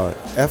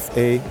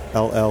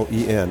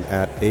 FALLEN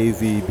at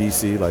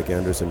AVBC, like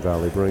Anderson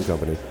Valley Brewing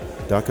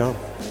Company.com.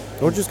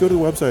 Or just go to the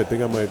website. They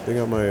got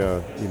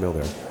my email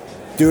there.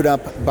 Do it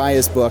up. Buy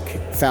his book.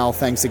 Val,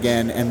 thanks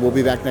again. And we'll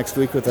be back next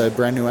week with a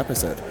brand new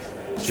episode.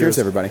 Cheers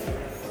everybody.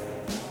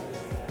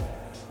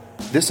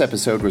 This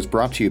episode was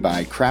brought to you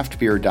by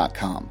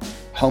craftbeer.com,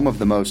 home of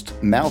the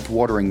most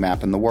mouth-watering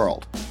map in the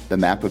world, the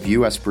map of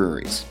U.S.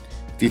 breweries.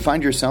 If you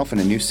find yourself in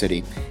a new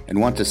city and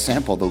want to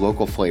sample the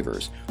local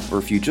flavors, or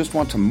if you just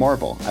want to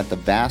marvel at the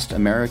vast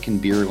American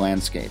beer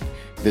landscape,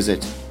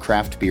 visit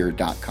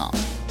craftbeer.com.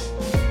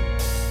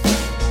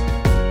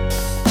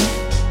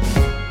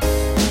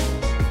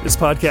 This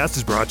podcast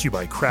is brought to you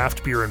by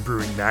Craft Beer and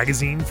Brewing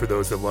Magazine for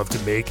those that love to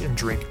make and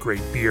drink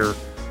great beer.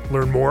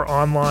 Learn more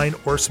online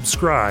or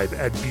subscribe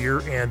at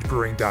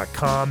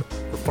beerandbrewing.com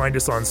or find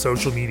us on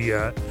social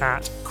media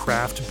at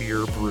Craft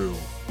Beer Brew.